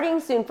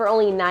starting soon for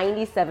only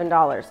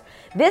 $97.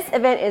 This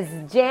event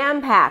is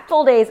jam-packed,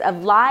 full days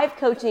of live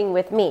coaching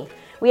with me.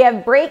 We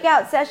have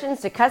breakout sessions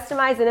to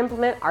customize and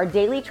implement our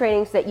daily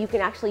trainings so that you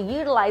can actually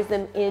utilize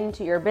them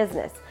into your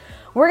business.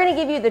 We're going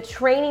to give you the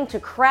training to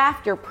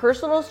craft your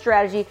personal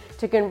strategy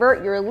to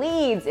convert your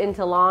leads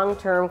into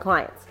long-term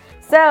clients.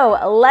 So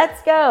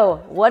let's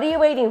go. What are you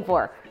waiting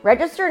for?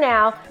 Register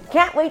now.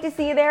 Can't wait to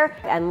see you there,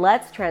 and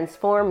let's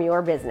transform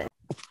your business.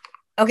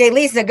 Okay,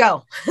 Lisa,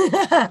 go.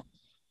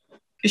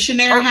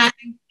 Shanair, hi.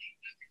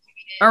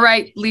 All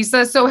right,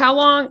 Lisa. So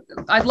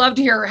I'd love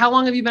to hear, how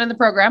long have you been in the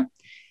program?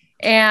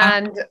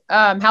 And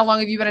how long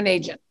have you been an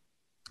agent?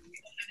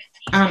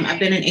 I've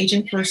been an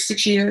agent for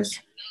 6 years,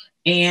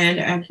 and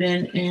I've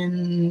been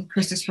in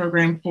Chris's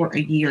program for a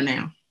year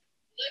now.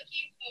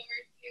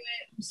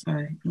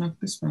 Sorry, my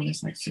phone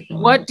is like super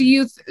loud. What do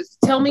you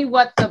tell me?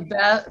 What the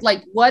best?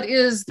 Like, what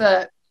is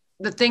the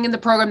thing in the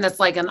program that's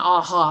like an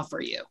aha for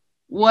you?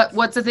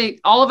 What's the thing?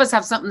 All of us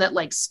have something that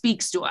like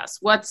speaks to us.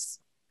 What's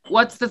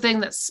the thing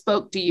that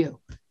spoke to you?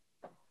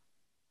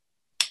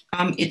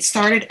 It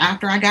started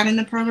after I got in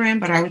the program,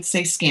 but I would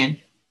say Skin.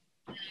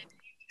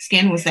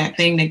 Skin was that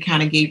thing that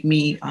kind of gave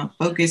me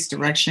focus,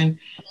 direction.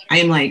 I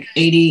am like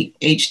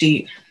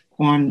ADHD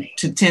on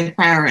to 10th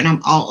power, and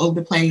I'm all over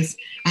the place.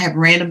 I have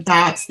random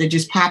thoughts that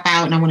just pop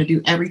out, and I want to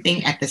do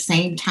everything at the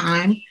same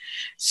time.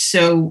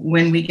 So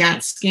when we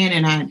got Skin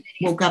and I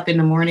woke up in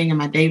the morning and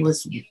my day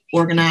was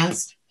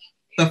organized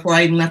before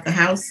I even left the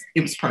house,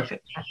 it was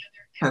perfect.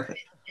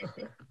 Perfect.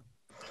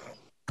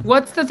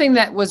 What's the thing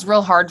that was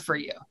real hard for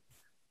you?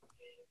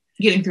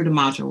 Getting through the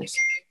modules.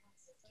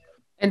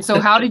 And so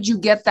how did you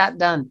get that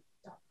done?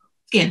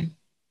 Skin.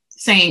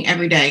 saying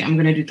every day, I'm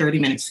going to do 30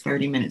 minutes,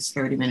 30 minutes,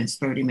 30 minutes,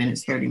 30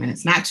 minutes, 30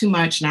 minutes. Not too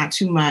much, not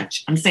too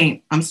much. I'm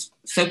saying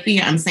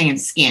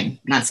skin,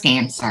 not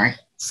scan. Sorry.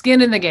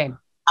 Skin in the game.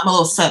 I'm a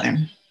little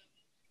Southern.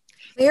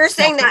 You're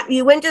saying that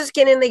you went to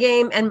skin in the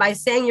game, and by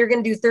saying you're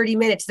going to do 30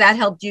 minutes, that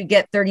helped you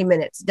get 30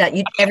 minutes that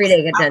you every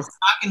day get done. I was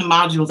knocking the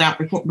modules out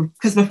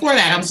because before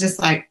that I was just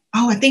like,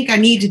 oh, I think I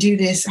need to do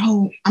this.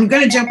 Oh, I'm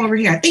going to jump over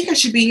here. I think I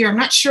should be here. I'm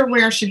not sure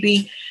where I should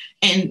be.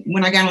 And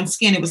when I got on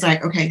skin, it was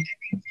like, okay,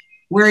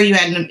 where are you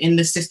at in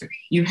the system?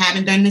 You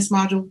haven't done this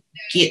module,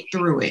 get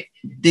through it.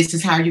 This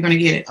is how you're going to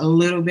get it, a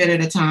little bit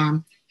at a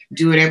time,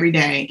 do it every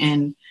day.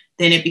 And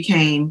then it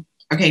became,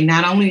 okay,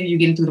 not only are you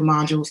getting through the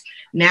modules,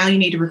 now you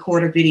need to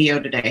record a video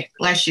today.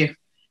 Bless you.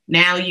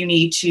 Now you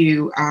need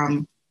to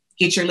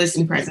get your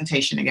listing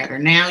presentation together.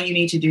 Now you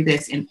need to do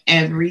this, and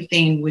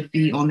everything would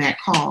be on that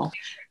call.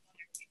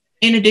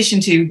 In addition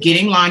to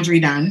getting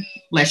laundry done,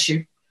 bless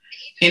you.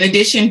 In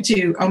addition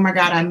to, oh my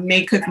God, I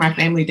may cook my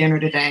family dinner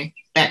today.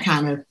 That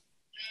kind of,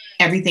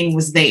 everything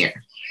was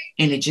there.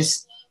 And it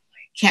just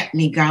kept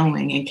me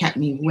going and kept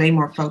me way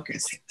more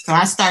focused. So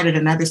I started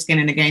another skin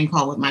in the game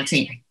call with my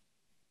team.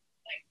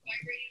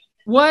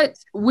 What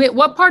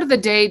part of the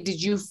day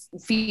did you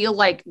feel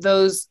like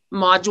those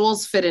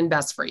modules fit in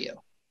best for you?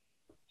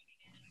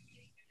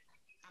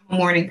 I'm a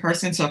morning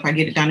person, so if I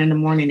get it done in the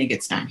morning, it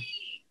gets done.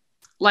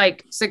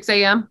 Like 6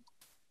 a.m.?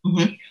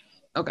 Mm-hmm.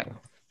 Okay.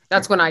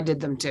 That's when I did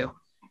them too.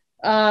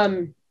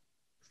 Because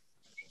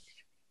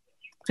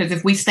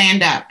if we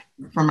stand up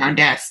from our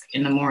desk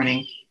in the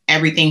morning,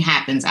 everything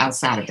happens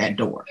outside of that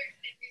door.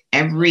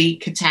 Every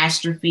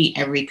catastrophe,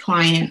 every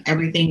client,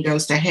 everything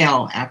goes to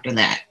hell after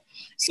that.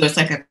 So it's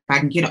like, if I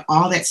can get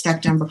all that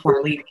stuff done before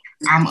I leave,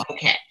 I'm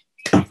okay.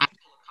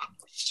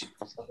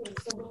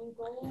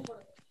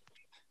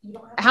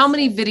 How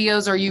many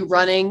videos are you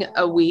running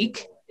a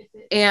week,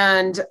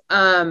 and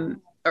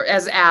or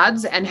as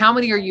ads, and how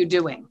many are you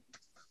doing?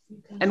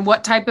 And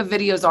what type of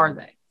videos are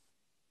they?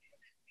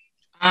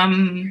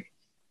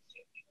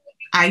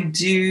 I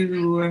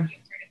do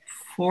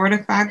 4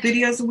 to 5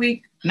 videos a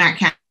week, not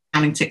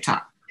counting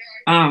TikTok.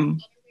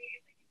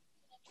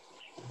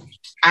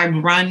 I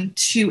run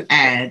 2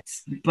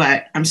 ads,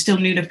 but I'm still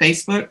new to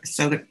Facebook,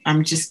 so that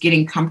I'm just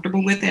getting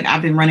comfortable with it.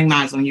 I've been running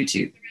mine on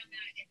YouTube.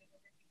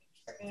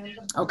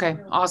 Okay,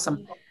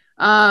 awesome.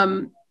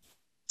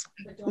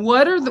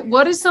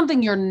 What is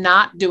something you're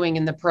not doing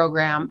in the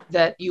program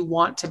that you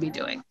want to be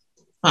doing?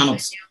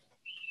 Funnels.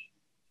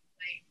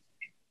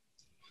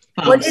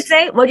 What'd you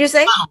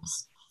say?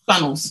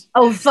 Funnels.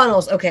 Oh,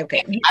 funnels. Okay.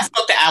 I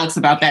spoke to Alex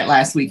about that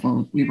last week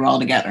when we were all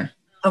together.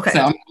 Okay. So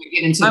I'm going to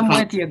get into I'm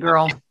with you,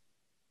 girl.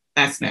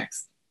 That's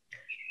next.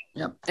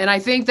 Yep. And I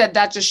think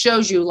that just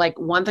shows you, like,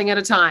 one thing at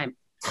a time.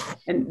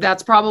 And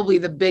that's probably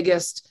the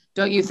biggest,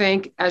 don't you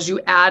think, as you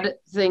add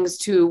things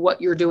to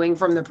what you're doing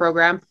from the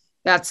program,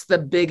 that's the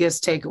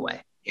biggest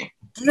takeaway. Yeah.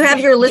 Do you have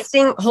your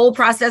listing whole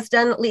process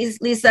done,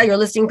 Lisa? Your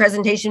listing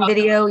presentation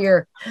video,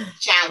 your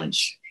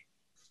challenge.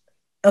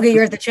 Okay,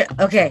 you're at the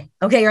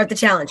you're at the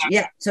challenge.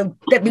 Yeah. So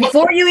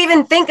before you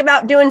even think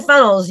about doing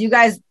funnels, you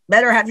guys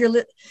better have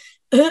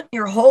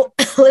your whole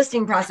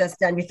listing process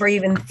done before you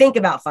even think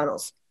about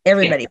funnels.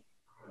 Everybody.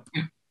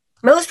 Yeah.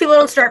 Most people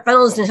don't start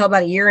funnels until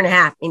about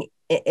 1.5 years.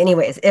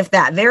 Anyways, if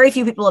that. Very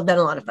few people have done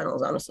a lot of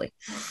funnels, honestly.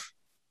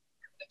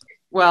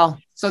 Well,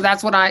 so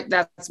that's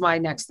my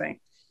next thing.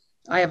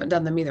 I haven't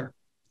done them either.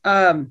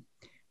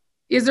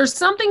 Is there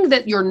something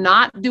that you're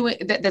not doing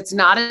that's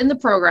not in the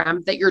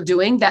program that you're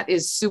doing that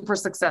is super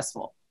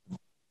successful?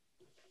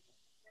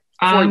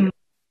 I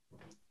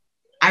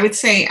would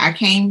say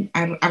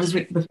I was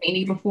with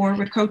Buffini before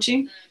with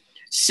coaching.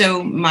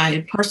 So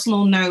my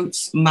personal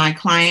notes, my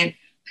client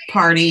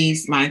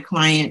parties, my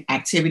client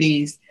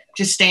activities,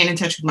 just staying in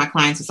touch with my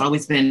clients has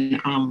always been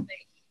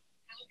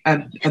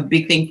a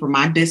big thing for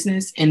my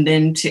business. And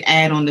then to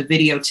add on the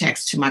video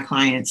text to my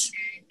clients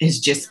has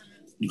just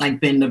like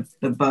been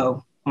the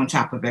bow on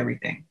top of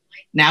everything.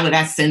 Now that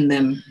I send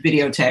them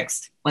video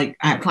text, like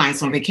I have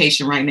clients on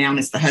vacation right now and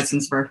it's the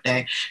husband's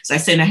birthday. So I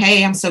send a,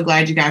 hey, I'm so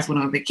glad you guys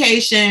went on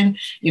vacation.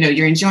 You know,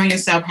 you're enjoying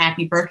yourself.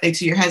 Happy birthday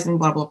to your husband,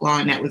 blah, blah, blah.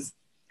 And that was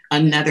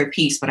another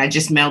piece, but I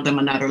just mailed them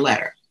another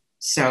letter.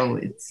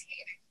 So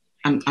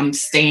I'm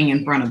staying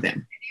in front of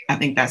them. I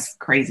think that's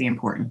crazy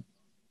important.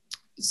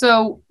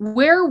 So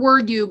where were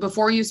you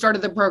before you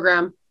started the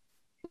program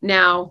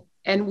now?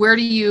 And where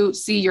do you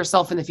see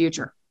yourself in the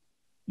future?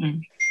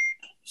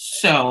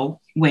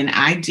 So when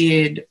I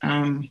did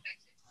I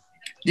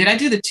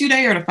do the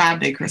 2-day or the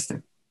 5-day,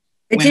 Krista?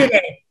 The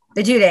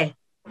 2-day.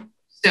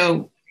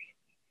 So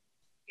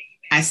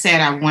I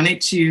said I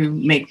wanted to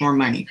make more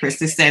money.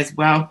 Krista says,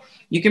 well,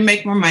 you can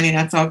make more money.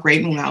 That's all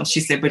great and well. She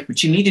said, but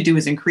what you need to do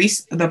is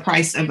increase the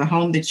price of the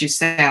home that you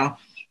sell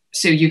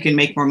so you can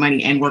make more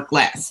money and work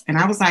less. And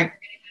I was like,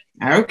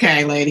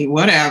 okay, lady,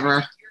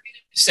 whatever.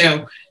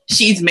 So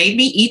she's made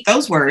me eat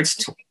those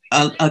words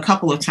a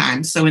couple of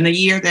times. So in the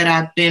year that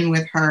I've been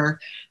with her,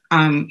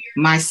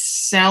 my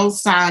sell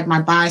side,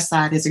 my buy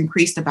side has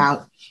increased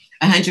about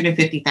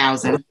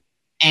 $150,000.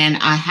 And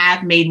I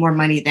have made more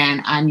money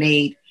than I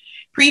made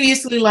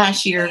previously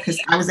last year, because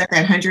I was at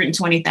that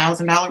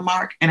 $120,000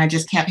 mark and I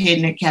just kept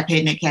hitting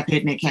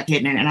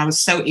it. And I was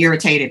so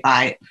irritated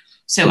by it.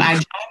 So I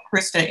joined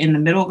Krista in the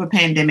middle of a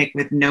pandemic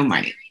with no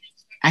money.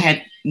 I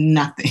had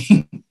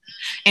nothing.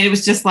 And it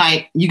was just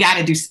like, you got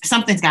to do,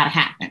 something's got to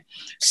happen.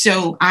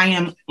 So I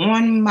am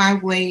on my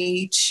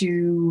way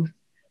to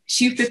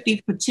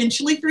 250,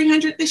 potentially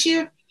 300 this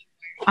year.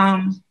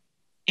 I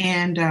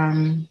don't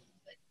know.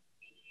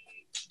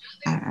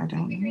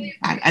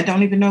 I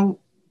don't even know.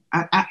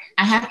 I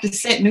have to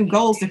set new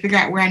goals to figure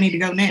out where I need to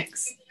go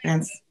next.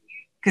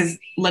 Because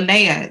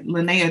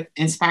Linnea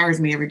inspires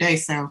me every day.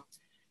 So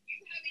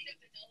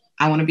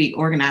I want to be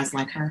organized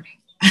like her.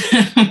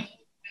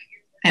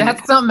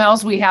 That's something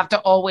else we have to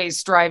always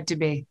strive to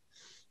be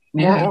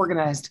more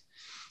organized.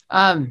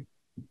 All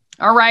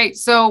right.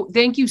 So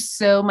thank you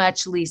so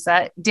much,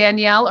 Lisa.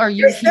 Danielle, are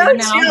you here so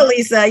now? Chill,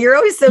 Lisa. You're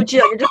always so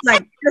chill. You're just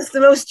like just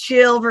the most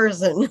chill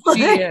person.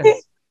 She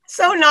is.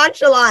 So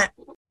nonchalant.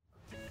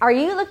 Are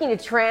you looking to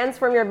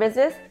transform your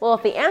business? Well,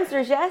 if the answer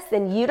is yes,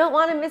 then you don't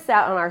want to miss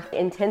out on our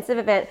intensive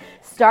event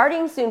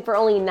starting soon for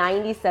only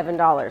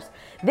 $97.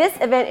 This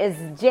event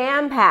is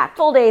jam-packed,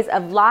 full days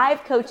of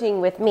live coaching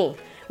with me.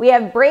 We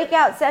have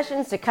breakout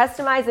sessions to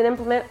customize and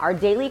implement our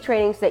daily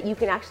trainings so that you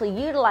can actually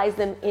utilize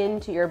them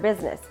into your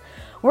business.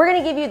 We're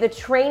going to give you the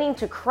training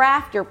to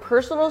craft your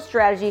personal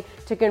strategy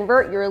to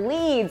convert your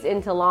leads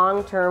into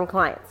long-term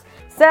clients.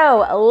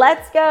 So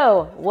let's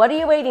go. What are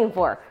you waiting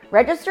for?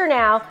 Register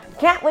now.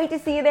 Can't wait to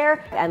see you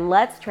there, and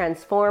let's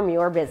transform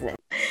your business.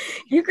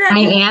 I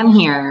am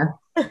here.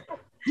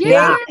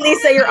 Yeah.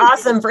 Lisa, you're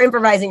awesome for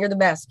improvising. You're the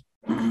best.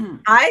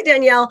 Hi,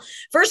 Danielle.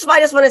 First of all, I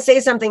just want to say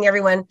something,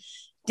 everyone.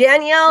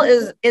 Danielle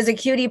is a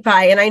cutie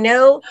pie. And I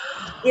know,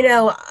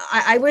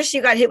 I wish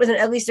you got hit with an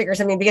ugly stick or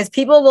something, because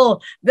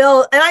people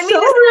they'll, and I mean, so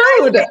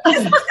rude. I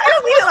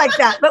don't mean it like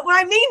that. But what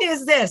I mean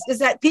is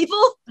that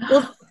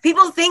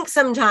people think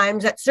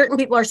sometimes that certain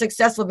people are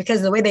successful because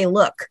of the way they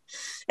look.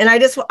 And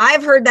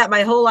I've heard that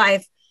my whole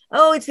life.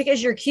 Oh, it's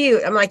because you're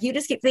cute. I'm like, you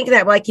just keep thinking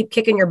that while I keep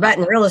kicking your butt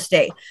in real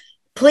estate.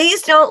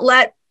 Please don't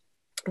let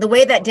the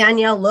way that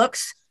Danielle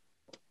looks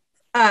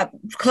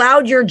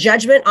cloud your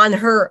judgment on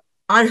her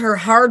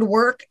hard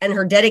work and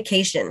her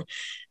dedication.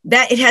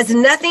 That it has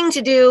nothing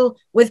to do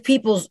with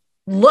people's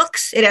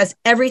looks. It has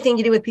everything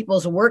to do with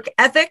people's work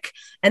ethic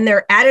and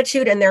their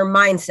attitude and their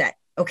mindset.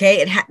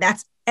 Okay.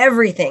 That's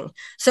everything.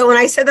 So when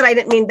I said that, I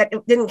didn't mean that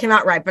it didn't come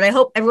out right, but I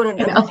hope everyone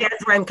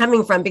understands where I'm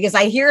coming from, because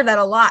I hear that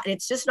a lot. And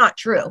it's just not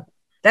true.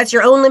 That's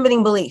your own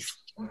limiting belief.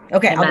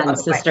 Okay. Amen,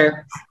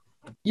 sister.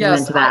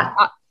 Yes.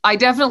 I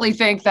definitely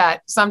think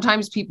that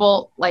sometimes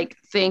people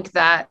think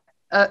that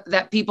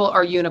people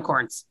are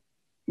unicorns.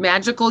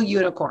 Magical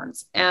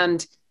unicorns.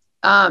 And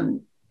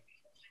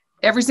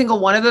every single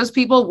one of those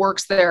people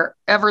works their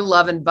ever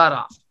loving butt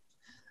off.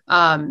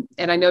 And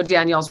I know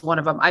Danielle's one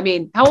of them. I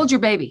mean, how old's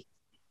your baby?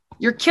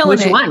 You're killing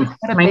it. Which one?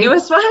 My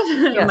newest one?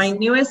 Yes. My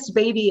newest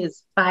baby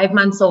is 5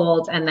 months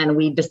old. And then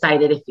we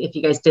decided, if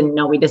you guys didn't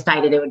know, we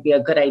decided it would be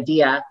a good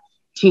idea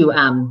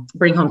to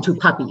bring home 2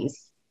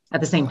 puppies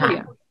at the same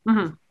time. Oh, yeah.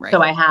 Mm-hmm. Right.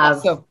 So I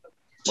have 2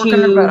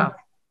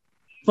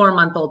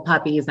 4-month-old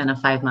puppies and a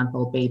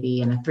 5-month-old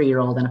baby and a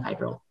 3-year-old and a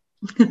 5-year-old.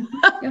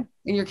 Yeah, and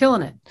you're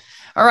killing it.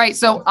 All right.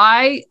 So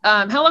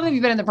how long have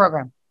you been in the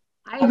program?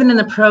 I've been in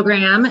the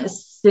program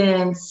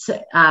since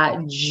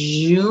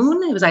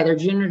June. It was either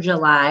June or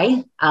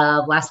July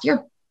of last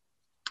year.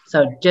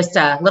 So just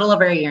a little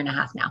over a year and a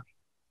half now.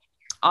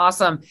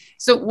 Awesome.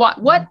 So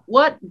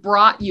what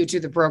brought you to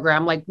the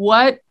program? Like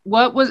what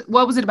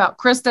was it about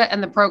Krista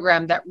and the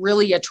program that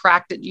really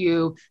attracted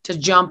you to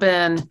jump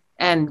in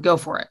and go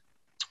for it?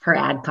 Her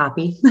ad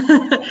copy.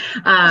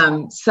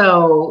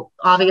 So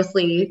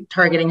obviously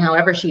targeting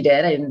however she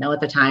did, I didn't know at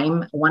the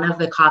time. One of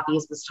the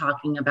copies was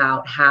talking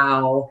about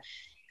how,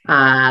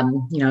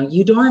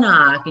 you door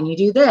knock and you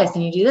do this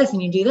and you do this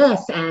and you do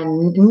this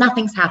and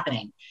nothing's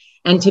happening.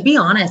 And to be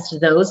honest,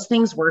 those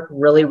things work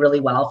really, really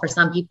well for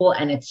some people.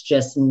 And it's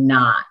just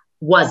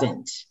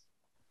wasn't.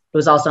 It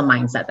was also a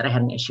mindset that I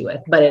had an issue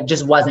with, but it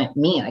just wasn't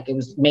me. Like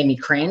made me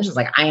cringe. It's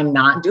like, I am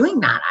not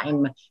doing that.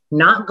 I'm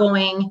not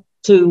going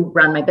to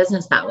run my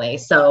business that way.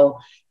 So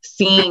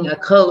seeing a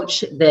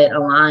coach that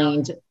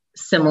aligned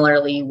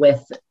similarly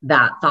with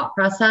that thought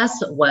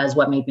process was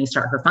what made me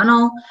start her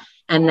funnel.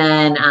 And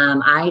then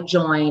I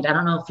joined, I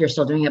don't know if you're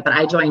still doing it, but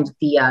I joined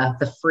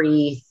the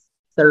free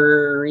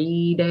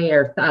 30-day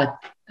or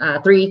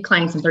 3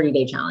 clients in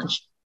 30-day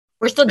challenge.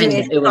 We're still doing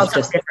it. It was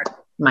just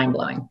mind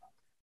blowing.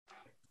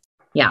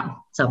 Yeah.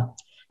 So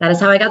that is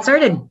how I got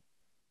started.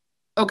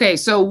 Okay.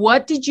 So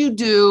what did you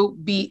do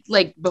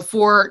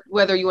before,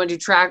 whether you want to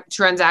do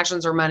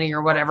transactions or money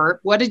or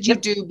whatever, what did you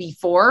do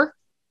before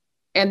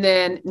and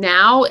then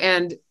now?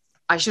 And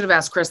I should have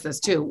asked Chris this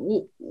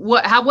too.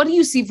 What do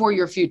you see for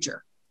your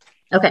future?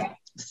 Okay.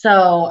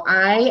 So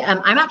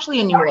I'm actually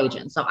a newer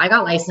agent. So I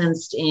got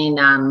licensed in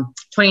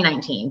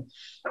 2019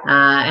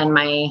 and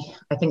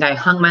I think I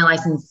hung my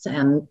license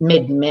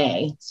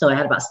mid-May. So I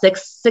had about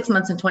six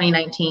months in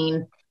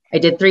 2019. I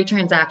did 3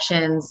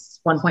 transactions,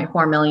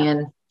 1.4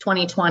 million.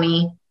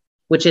 2020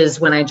 which is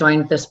when I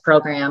joined this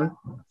program.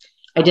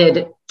 I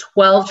did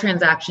 12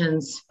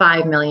 transactions,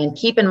 5 million.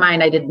 Keep in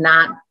mind, I did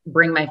not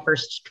bring my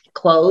first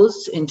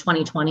close in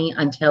 2020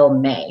 until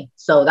May.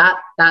 So that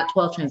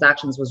 12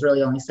 transactions was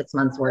really only 6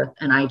 months worth.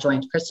 And I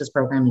joined Krista's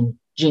program in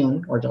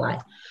June or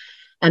July.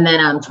 And then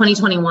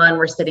 2021,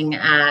 we're sitting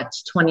at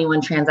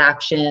 21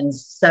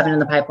 transactions, 7 in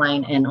the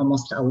pipeline, and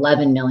almost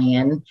 11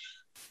 million.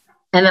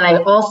 And then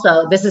I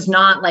also, this is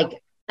not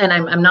like, and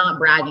I'm not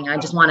bragging, I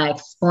just want to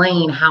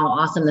explain how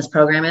awesome this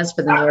program is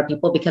for the newer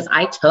people, because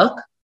I took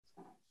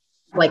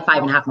like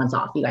 5.5 months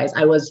off, you guys.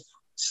 I was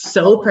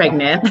so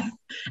pregnant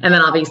and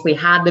then obviously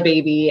had the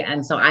baby.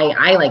 And so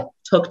I like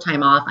took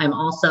time off. I'm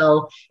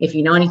also, if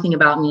you know anything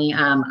about me,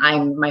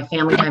 my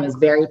family time is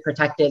very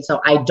protected.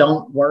 So I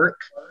don't work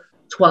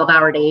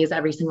 12-hour days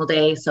every single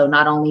day. So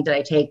not only did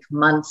I take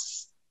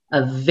months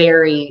of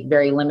very,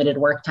 very limited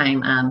work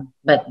time,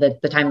 but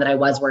the time that I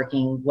was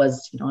working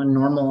was, a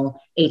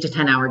normal 8 to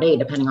 10-hour day,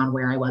 depending on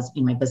where I was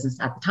in my business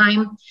at the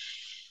time.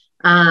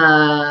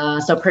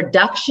 So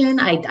production,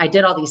 I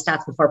did all these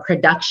stats before.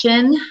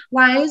 Production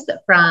wise,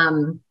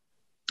 from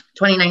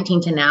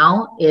 2019 to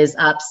now is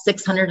up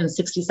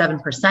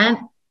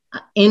 667%.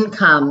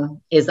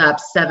 Income is up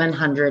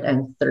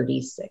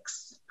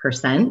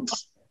 736%.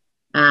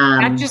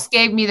 That just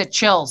gave me the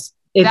chills.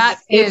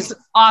 That is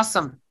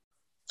awesome.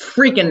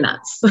 Freaking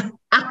nuts.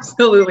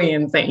 Absolutely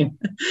insane.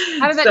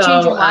 How does that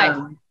change your life?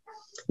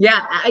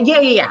 Yeah.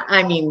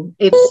 I mean,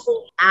 it's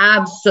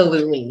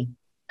absolutely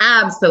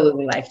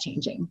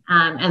life-changing.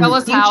 And tell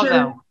us how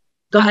though.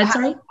 Go ahead.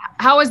 Sorry.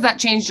 How has that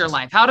changed your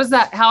life? How does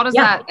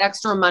that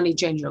extra money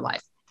change your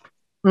life?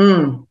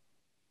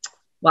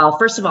 Well,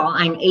 first of all,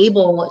 I'm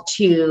able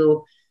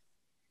to,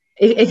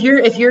 if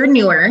you're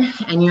newer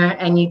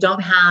and you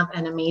don't have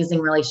an amazing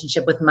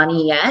relationship with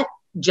money yet,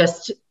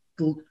 just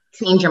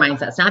change your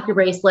mindset, snap your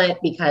bracelet,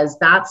 because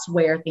that's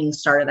where things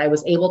started. I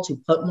was able to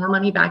put more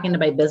money back into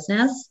my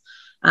business,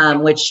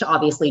 which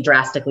obviously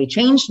drastically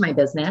changed my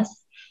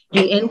business.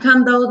 The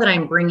income, though, that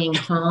I'm bringing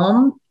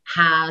home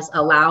has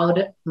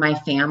allowed my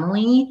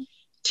family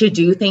to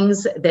do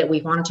things that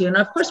we want to. And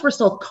of course, we're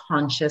still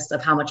conscious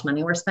of how much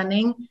money we're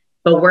spending,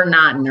 but we're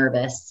not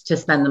nervous to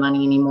spend the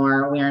money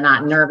anymore. We are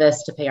not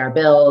nervous to pay our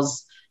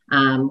bills.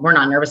 We're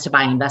not nervous to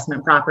buy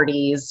investment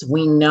properties.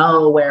 We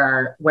know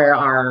where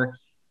our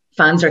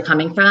funds are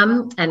coming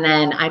from. And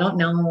then I don't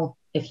know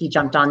if he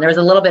jumped on, there was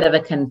a little bit of a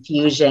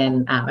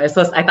confusion. I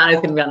thought I was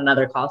going to be on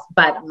another call,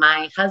 but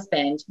my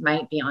husband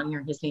might be on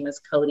here. His name is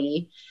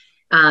Cody.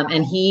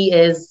 And he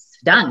is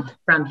done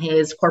from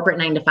his corporate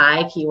 9 to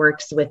 5. He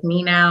works with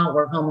me now.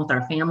 We're home with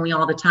our family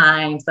all the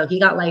time. So he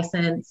got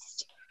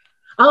licensed.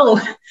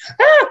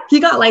 He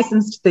got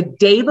licensed the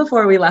day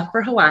before we left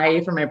for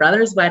Hawaii for my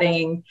brother's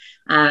wedding.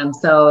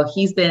 So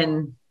he's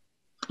been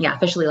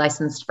officially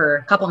licensed for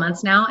a couple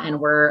months now. And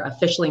we're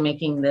officially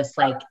making this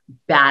like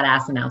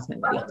badass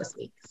announcement video this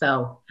week.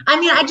 So, I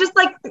mean, I just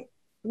like,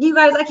 you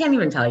guys, I can't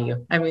even tell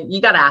you. I mean, you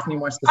got to ask me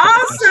more specific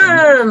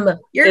Awesome. questions.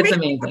 It's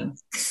amazing.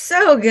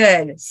 So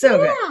good. So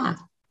good.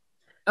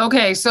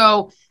 Okay.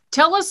 So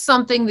tell us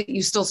something that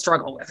you still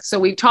struggle with. So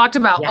we've talked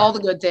about all the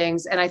good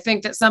things. And I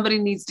think that somebody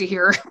needs to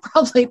hear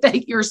probably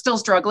that you're still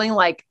struggling.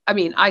 Like, I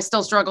mean, I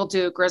still struggle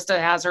too. Krista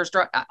has her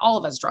all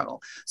of us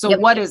struggle. So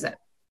what is it?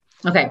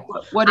 Okay.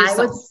 What is I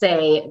would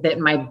say that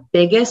my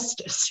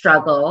biggest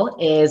struggle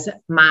is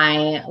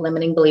my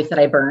limiting belief that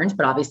I burned,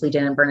 but obviously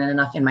didn't burn it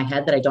enough in my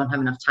head that I don't have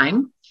enough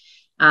time.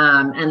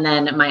 And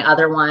then my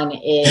other one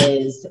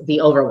is the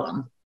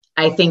overwhelm.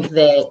 I think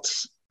that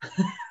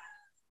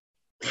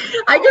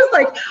I just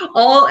like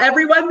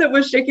everyone that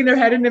was shaking their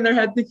head and in their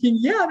head thinking,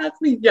 yeah, that's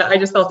me. Yeah, I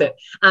just felt it.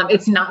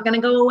 It's not going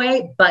to go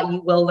away, but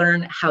you will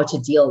learn how to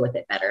deal with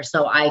it better.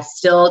 So I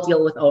still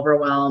deal with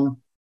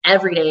overwhelm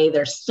every day.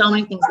 There's so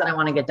many things that I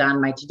want to get done.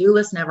 My to-do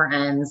list never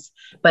ends,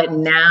 but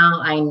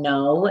now I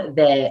know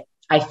that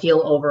I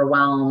feel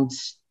overwhelmed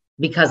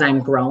because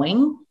I'm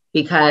growing,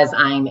 because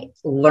I'm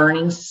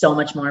learning so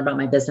much more about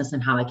my business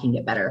and how I can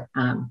get better.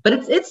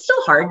 But it's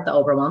still hard, the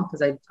overwhelm,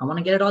 because I want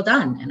to get it all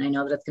done. And I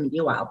know that it's going to be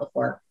a while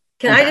before.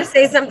 Can I just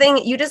say something?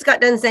 You just got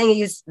done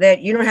saying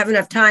that you don't have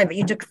enough time, but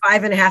you took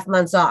 5.5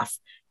 months off.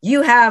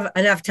 You have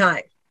enough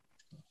time.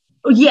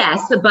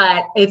 Yes,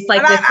 but it's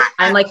like this,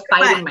 I'm like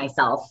fighting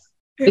myself.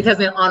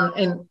 Because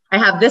I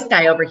have this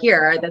guy over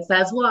here that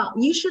says, well,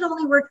 you should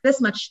only work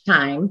this much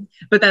time.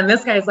 But then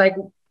this guy's like,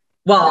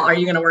 well, are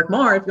you going to work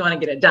more if you want to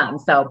get it done?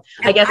 So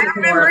I guess it's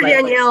more like,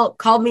 Danielle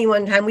called me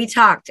one time. We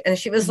talked and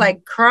she was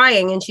like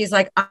crying. And she's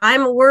like,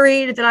 I'm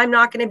worried that I'm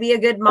not going to be a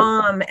good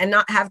mom and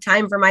not have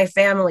time for my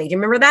family. Do you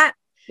remember that?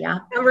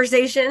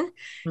 Conversation?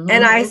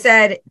 And I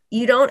said,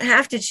 you don't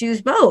have to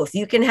choose both.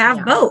 You can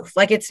have both.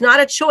 Like, it's not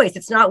a choice.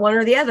 It's not one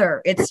or the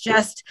other. It's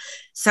just,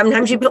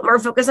 sometimes you put more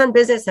focus on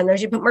business.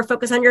 Sometimes you put more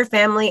focus on your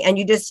family, and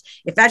you just,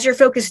 if that's your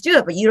focus, do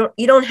it, but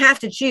you don't have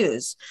to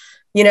choose,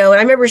 and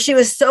I remember she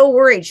was so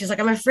worried. She's like,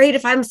 I'm afraid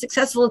if I'm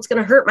successful, it's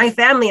going to hurt my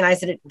family. And I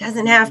said, it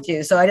doesn't have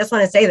to. So I just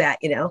want to say that,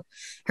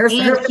 her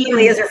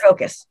family is her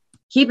focus.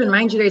 keep in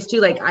mind, you guys too,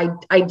 like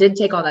I did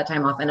take all that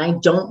time off and I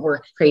don't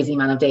work crazy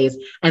amount of days,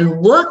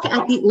 and look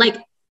at the, like,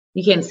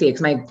 you can't see it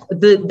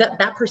because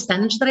that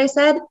percentage that I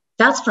said,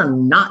 that's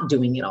from not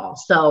doing it all.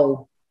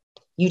 So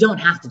you don't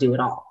have to do it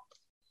all.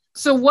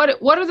 So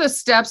what are the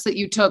steps that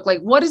you took? Like,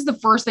 what is the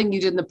first thing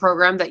you did in the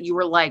program that you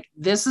were like,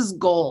 this is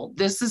gold.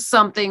 This is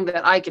something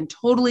that I can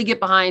totally get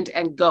behind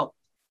and go?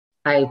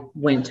 I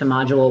went to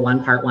module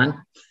 1, part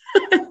 1.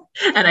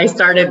 And I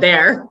started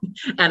there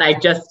and I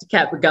just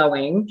kept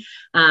going.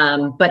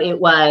 But it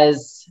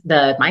was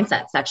the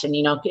mindset section.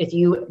 You know, if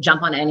you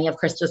jump on any of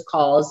Krista's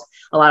calls,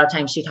 a lot of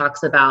times she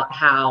talks about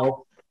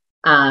how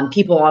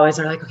people always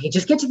are like, okay,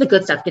 just get to the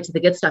good stuff, get to the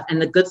good stuff. And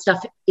the good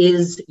stuff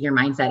is your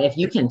mindset. If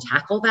you can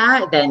tackle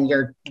that, then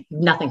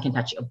nothing can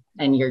touch you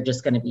and you're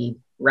just going to be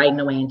riding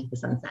away into the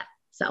sunset.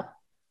 So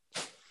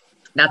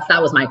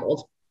that was my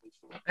goal.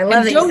 I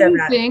love that you said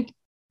that.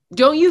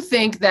 Don't you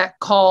think that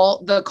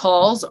the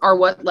calls are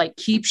what like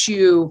keeps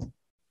you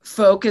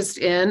focused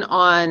in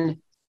on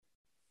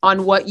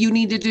what you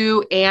need to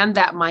do and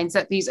that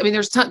mindset piece? I mean,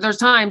 there's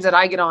times that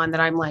I get on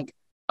that I'm like,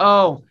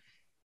 oh,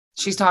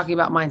 she's talking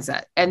about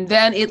mindset. And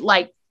then it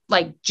like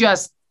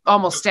just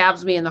almost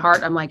stabs me in the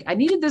heart. I'm like, I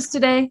needed this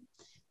today.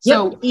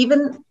 So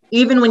even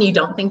when you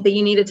don't think that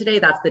you need it today,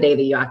 that's the day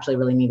that you actually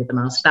really need it the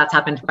most. That's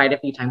happened quite a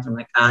few times. I'm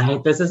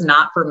like, this is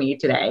not for me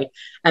today.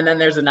 And then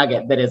there's a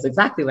nugget that is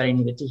exactly what I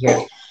needed to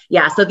hear.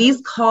 Yeah. So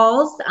these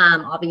calls,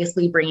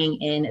 obviously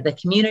bringing in the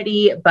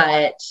community,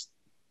 but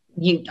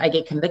I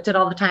get convicted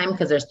all the time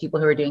because there's people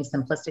who are doing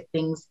simplistic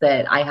things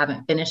that I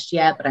haven't finished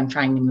yet, but I'm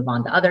trying to move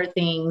on to other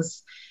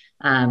things.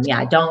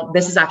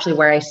 This is actually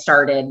where I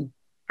started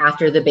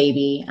after the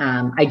baby.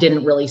 I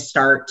didn't really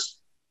start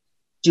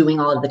doing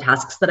all of the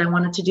tasks that I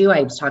wanted to do.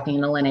 I was talking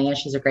to Linnea.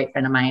 She's a great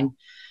friend of mine.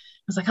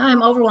 I was like,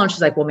 I'm overwhelmed.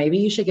 She's like, well, maybe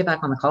you should get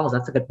back on the calls.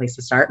 That's a good place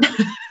to start.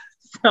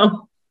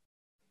 So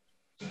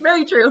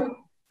very true.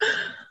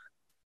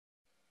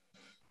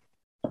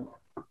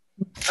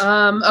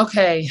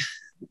 Okay.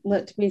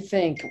 Let me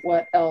think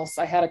what else.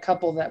 I had a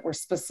couple that were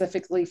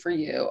specifically for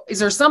you. Is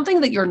there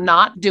something that you're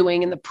not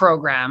doing in the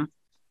program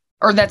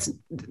or that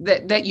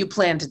you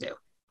plan to do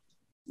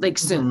like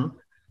soon? Mm-hmm.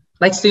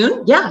 Like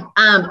soon? Yeah.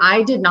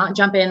 I did not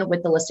jump in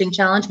with the listing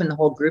challenge when the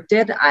whole group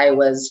did. I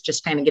was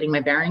just kind of getting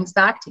my bearings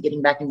back to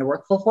getting back into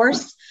work full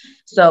force.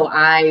 So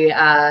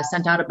I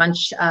sent out a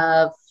bunch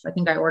of, I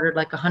think I ordered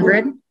like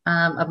 100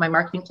 of my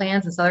marketing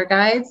plans and seller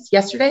guides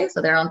yesterday.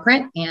 So they're on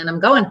print and I'm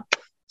going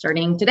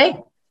starting today.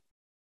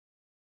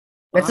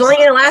 It's only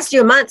going to last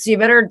you a month. So you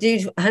better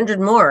do 100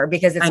 more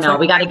because I know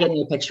we got to get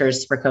new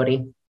pictures for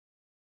Cody.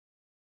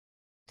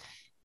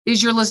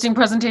 Is your listing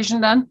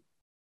presentation done?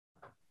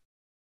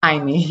 I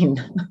mean,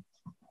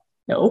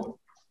 no,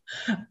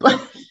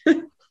 but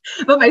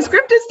my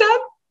script is done.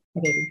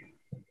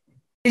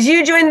 Did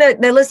you join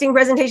the listing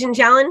presentation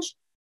challenge?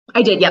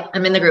 I did. Yep.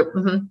 I'm in the group.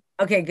 Mm-hmm.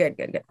 Okay,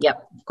 good.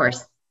 Yep. Of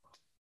course.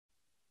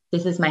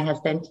 This is my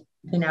husband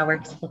who now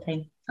works full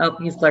time. Oh,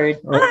 he's blurred.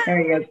 Oh, there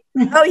he is.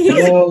 Oh,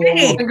 he's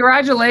great.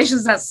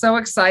 Congratulations. That's so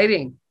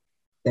exciting.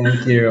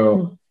 Thank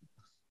you.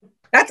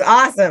 That's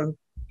awesome.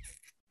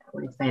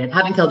 We're excited.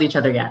 Haven't killed each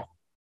other yet.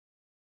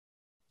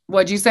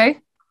 What'd you say?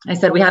 I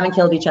said, we haven't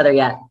killed each other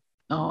yet.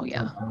 Oh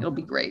yeah. It'll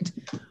be great.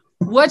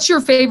 What's your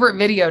favorite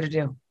video to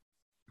do?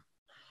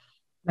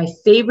 My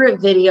favorite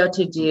video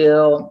to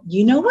do,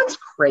 you know what's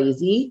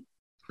crazy?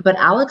 But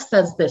Alex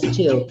says this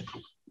too.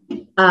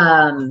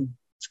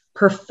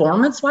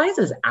 Performance-wise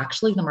is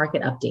actually the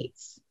market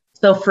updates.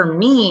 So for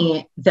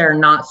me, they're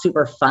not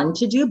super fun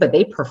to do, but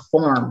they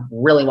perform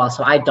really well.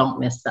 So I don't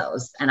miss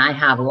those. And I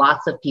have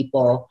lots of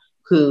people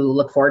who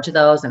look forward to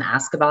those and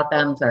ask about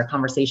them. They're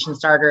conversation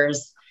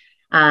starters.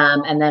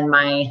 And then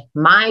my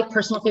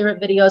personal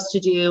favorite videos to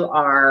do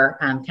are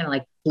kind of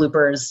like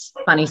bloopers,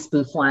 funny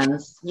spoof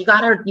ones. You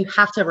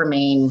have to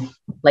remain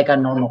like a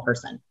normal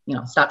person,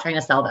 stop trying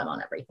to sell them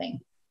on everything.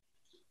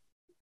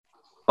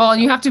 Well,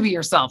 and you have to be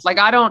yourself. Like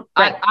right.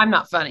 I'm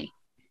not funny.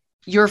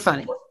 You're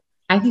funny.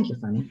 I think you're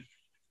funny.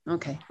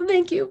 Okay. Well,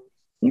 thank you.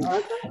 You're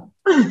welcome.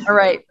 All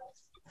right.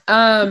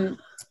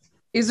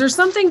 Is there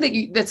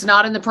something that's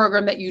not in the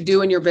program that you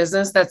do in your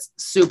business that's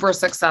super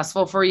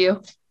successful for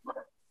you?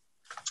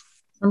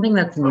 Something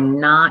that's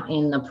not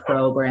in the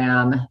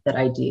program that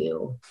I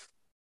do.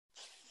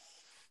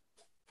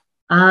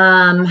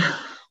 I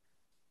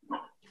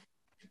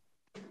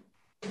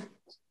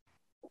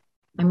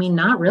mean,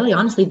 not really,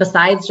 honestly,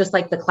 besides just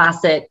like the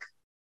classic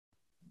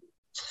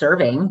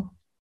serving.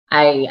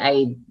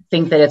 I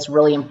think that it's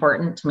really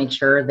important to make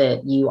sure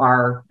that you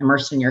are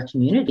immersed in your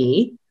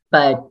community,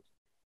 but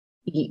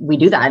we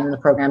do that in the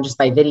program just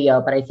by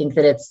video. But I think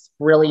that it's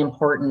really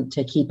important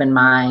to keep in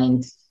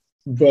mind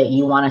that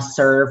you want to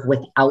serve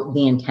without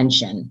the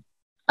intention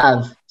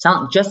of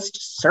selling,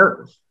 just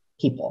serve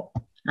people.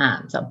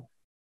 So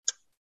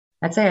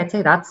I'd say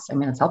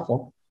it's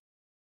helpful.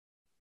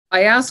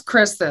 I asked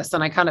Chris this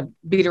and I kind of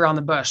beat around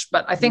the bush,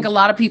 but I think a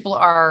lot of people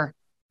are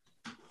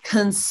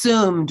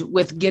consumed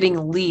with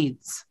getting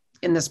leads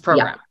in this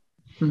program.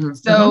 Yeah. Mm-hmm.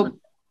 So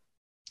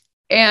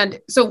And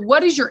so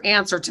what is your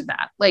answer to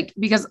that? Like,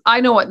 because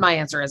I know what my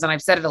answer is and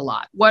I've said it a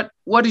lot. What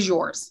is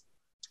yours?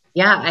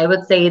 Yeah, I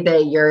would say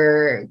that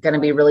you're going to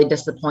be really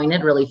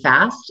disappointed really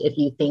fast if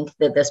you think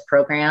that this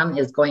program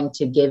is going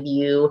to give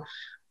you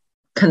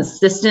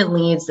consistent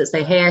leads that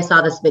say, hey, I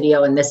saw this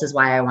video and this is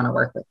why I want to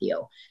work with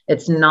you.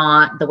 It's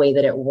not the way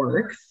that it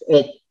works.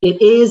 It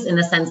is in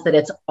the sense that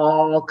it's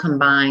all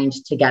combined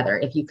together.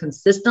 If you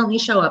consistently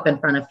show up in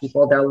front of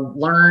people, they'll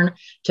learn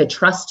to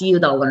trust you.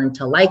 They'll learn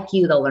to like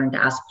you. They'll learn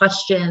to ask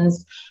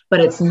questions, but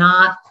it's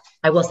not,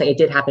 I will say it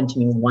did happen to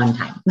me one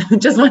time,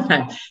 just one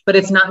time, but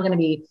it's not going to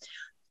be,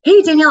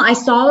 hey, Danielle, I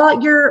saw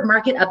your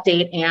market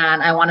update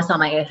and I want to sell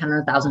my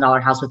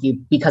 $800,000 house with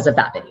you because of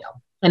that video.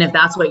 And if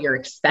that's what you're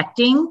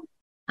expecting,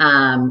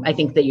 I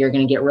think that you're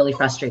going to get really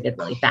frustrated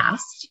really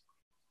fast,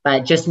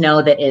 but just know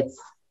that it's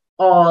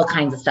all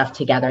kinds of stuff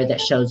together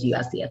that shows you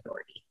as the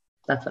authority.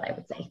 That's what I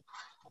would say.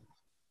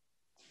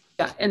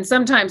 Yeah. And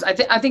sometimes I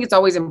think it's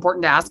always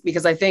important to ask,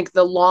 because I think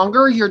the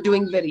longer you're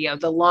doing video,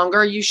 the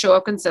longer you show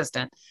up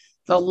consistent,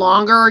 the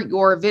longer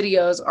your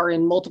videos are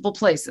in multiple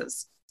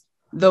places,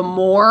 the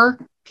more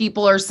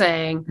people are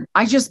saying,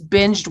 I just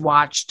binged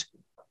watched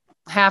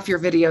half your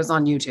videos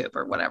on YouTube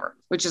or whatever,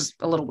 which is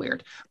a little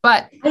weird,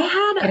 but it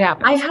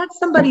happens. I had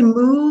somebody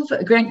move.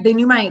 They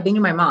knew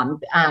my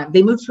mom.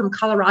 They moved from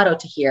Colorado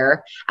to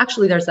here.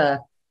 Actually, there's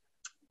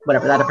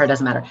whatever, that part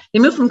doesn't matter. They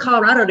moved from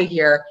Colorado to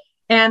here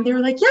and they were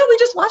like, yeah, we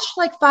just watched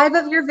like 5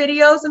 of your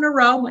videos in a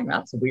row. I'm like,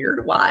 that's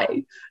weird.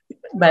 Why?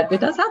 But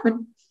it does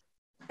happen.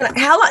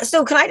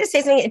 So can I just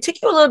say something? It took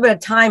you a little bit of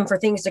time for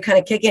things to kind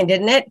of kick in,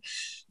 didn't it?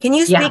 Can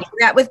you speak to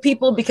that with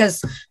people?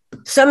 Because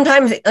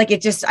sometimes like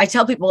I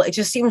tell people, it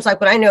just seems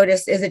like what I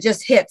noticed is it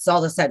just hits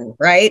all of a sudden.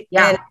 Right.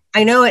 Yeah. And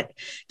I know it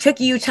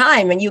took you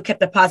time and you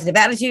kept a positive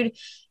attitude.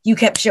 You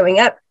kept showing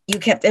up, you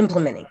kept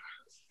implementing.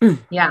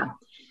 Yeah.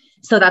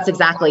 So that's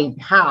exactly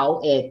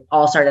how it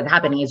all started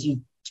happening, is you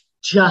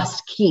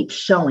just keep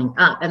showing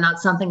up. And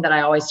that's something that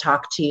I always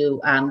talk to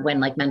when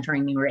like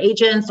mentoring newer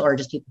agents or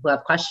just people who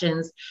have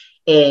questions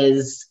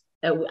is,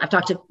 I've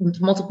talked to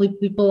multiple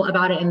people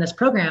about it in this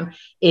program,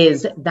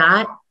 is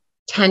that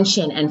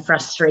tension and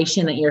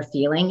frustration that you're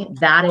feeling,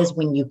 that is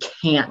when you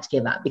can't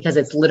give up, because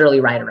it's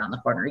literally right around the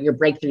corner. Your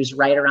breakthrough's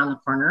right around the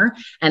corner.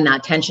 And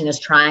that tension is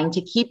trying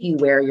to keep you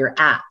where you're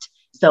at.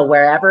 So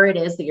wherever it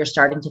is that you're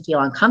starting to feel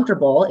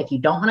uncomfortable, if you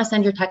don't want to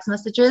send your text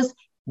messages,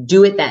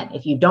 do it then.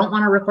 If you don't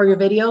want to record your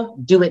video,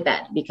 do it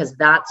then, because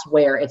that's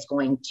where it's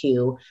going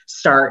to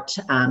start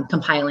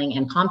compiling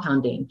and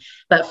compounding.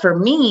 But for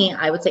me,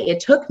 I would say it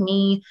took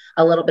me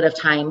a little bit of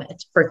time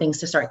for things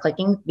to start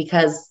clicking,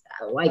 because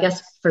I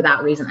guess for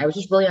that reason, I was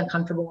just really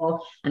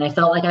uncomfortable and I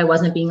felt like I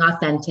wasn't being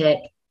authentic.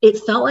 It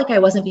felt like I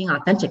wasn't being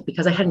authentic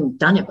because I hadn't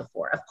done it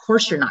before. Of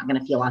course, you're not going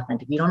to feel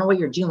authentic. You don't know what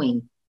you're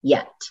doing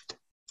yet.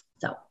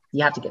 So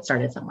you have to get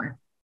started somewhere.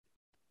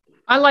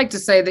 I like to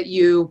say that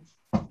you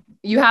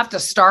have to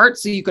start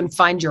so you can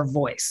find your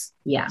voice.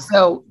 Yeah.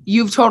 So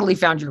you've totally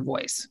found your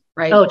voice,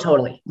 right? Oh,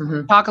 totally.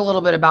 Mm-hmm. Talk a little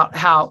bit about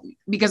how,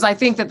 because I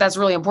think that that's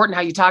really important,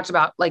 how you talked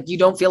about, like, you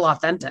don't feel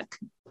authentic.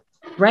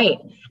 Right.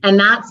 And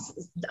that's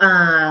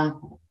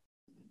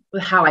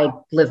how I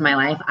live my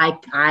life.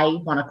 I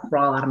want to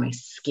crawl out of my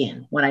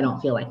skin when I don't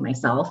feel like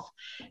myself.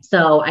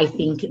 So I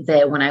think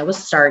that when I was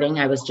starting,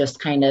 I was just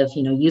kind of,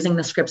 using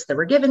the scripts that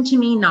were given to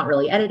me, not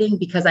really editing,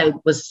 because I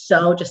was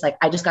so just like,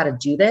 I just got to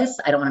do this.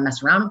 I don't want to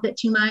mess around with it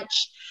too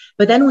much.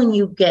 But then when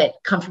you get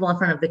comfortable in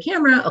front of the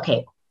camera,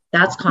 okay,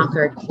 that's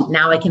conquered.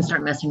 Now I can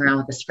start messing around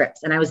with the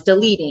scripts. And I was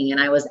deleting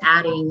and I was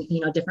adding,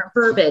 different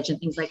verbiage and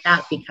things like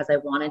that, because I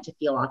wanted to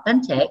feel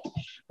authentic.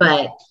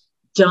 But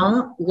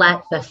don't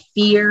let the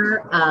fear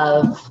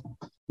of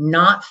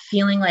not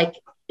feeling like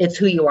it's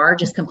who you are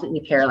just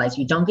completely paralyze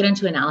you. Don't get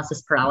into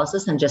analysis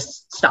paralysis and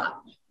just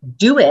stop.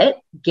 Do it,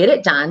 get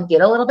it done, get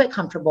a little bit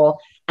comfortable,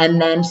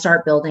 and then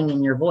start building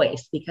in your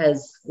voice.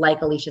 Because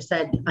like Alicia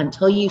said,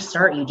 until you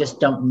start, you just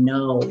don't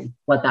know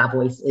what that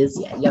voice is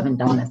yet. You haven't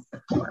done this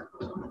before.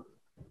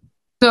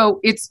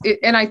 So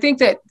and I think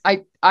that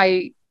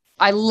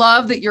I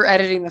love that you're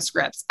editing the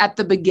scripts at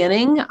the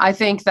beginning. I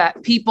think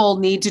that people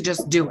need to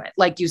just do it,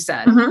 like you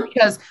said,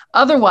 because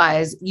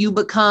otherwise you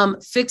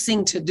become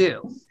fixing to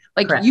do.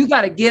 Like, correct. You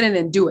got to get in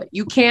and do it.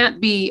 You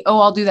can't be, oh,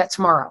 I'll do that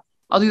tomorrow.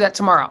 I'll do that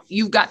tomorrow.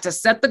 You've got to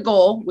set the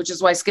goal, which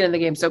is why Skin in the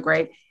Game is so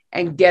great,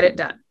 and get it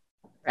done.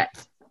 Right.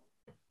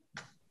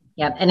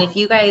 Yeah. And if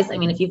you guys,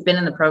 if you've been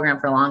in the program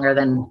for longer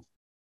than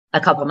a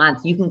couple of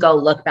months, you can go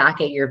look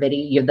back at your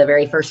video, the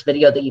very first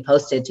video that you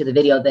posted to the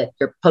video that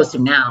you're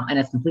posting now. And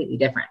it's completely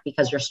different,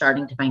 because you're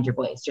starting to find your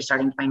voice. You're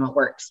starting to find what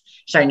works.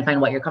 You're starting to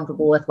find what you're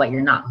comfortable with, what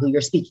you're not, who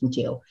you're speaking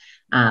to.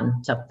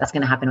 So that's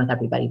going to happen with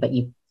everybody, but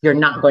you're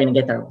not going to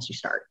get there unless you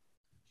start.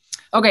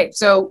 Okay.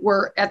 So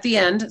we're at the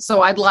end.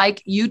 So I'd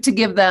like you to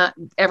give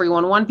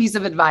everyone one piece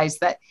of advice,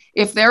 that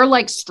if they're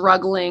like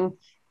struggling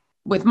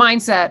with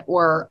mindset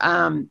or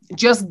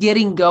just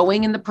getting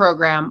going in the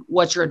program,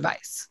 what's your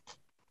advice?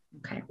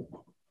 Okay.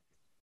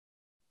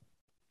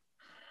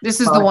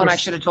 This is the one I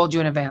should have told you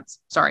in advance.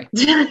 Sorry.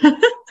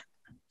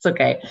 It's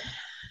okay.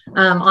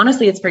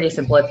 Honestly, it's pretty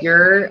simple. If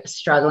you're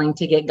struggling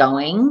to get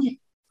going,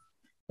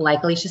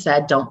 like Alicia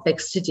said, don't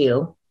fix to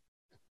do.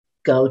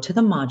 Go to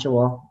the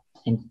module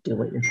and do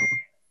what you're told.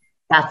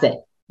 That's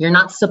it. You're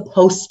not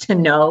supposed to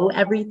know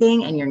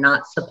everything, and you're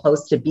not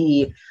supposed to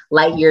be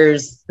light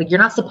years. Like, you're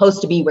not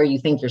supposed to be where you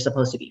think you're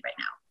supposed to be right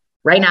now.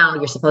 Right now,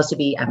 you're supposed to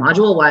be at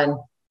module 1,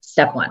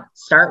 step 1.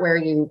 Start where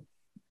you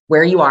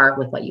are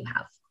with what you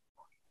have.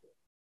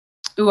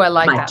 Ooh, I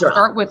like that.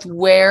 Start with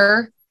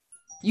where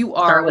you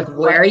are. Start with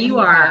where you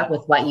are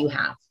with what you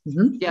have.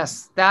 Mm-hmm.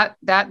 Yes, that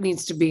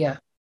needs to be a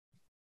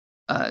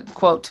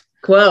quote.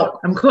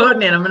 I'm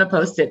quoting it. I'm going to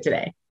post it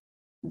today.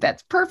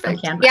 That's perfect.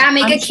 Yeah,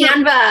 make a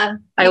Canva.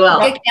 I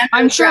will.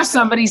 I'm sure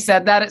somebody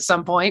said that at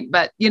some point,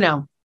 but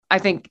I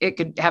think it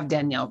could have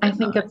Danielle. I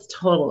think it's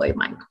totally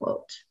my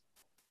quote.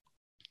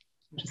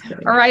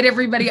 All right,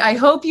 everybody. I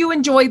hope you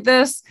enjoyed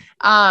this.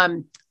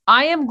 I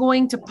am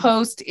going to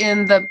post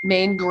in the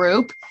main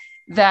group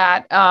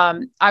that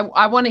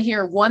I want to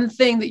hear one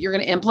thing that you're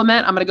going to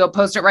implement. I'm going to go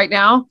post it right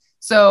now.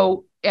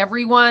 So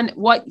everyone,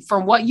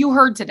 from what you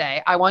heard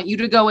today, I want you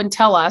to go and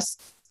tell us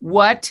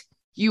what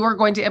you are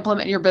going to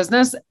implement in your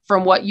business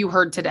from what you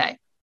heard today.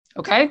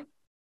 Okay.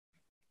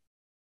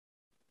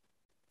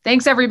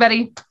 Thanks,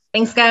 everybody.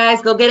 Thanks,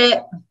 guys. Go get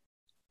it.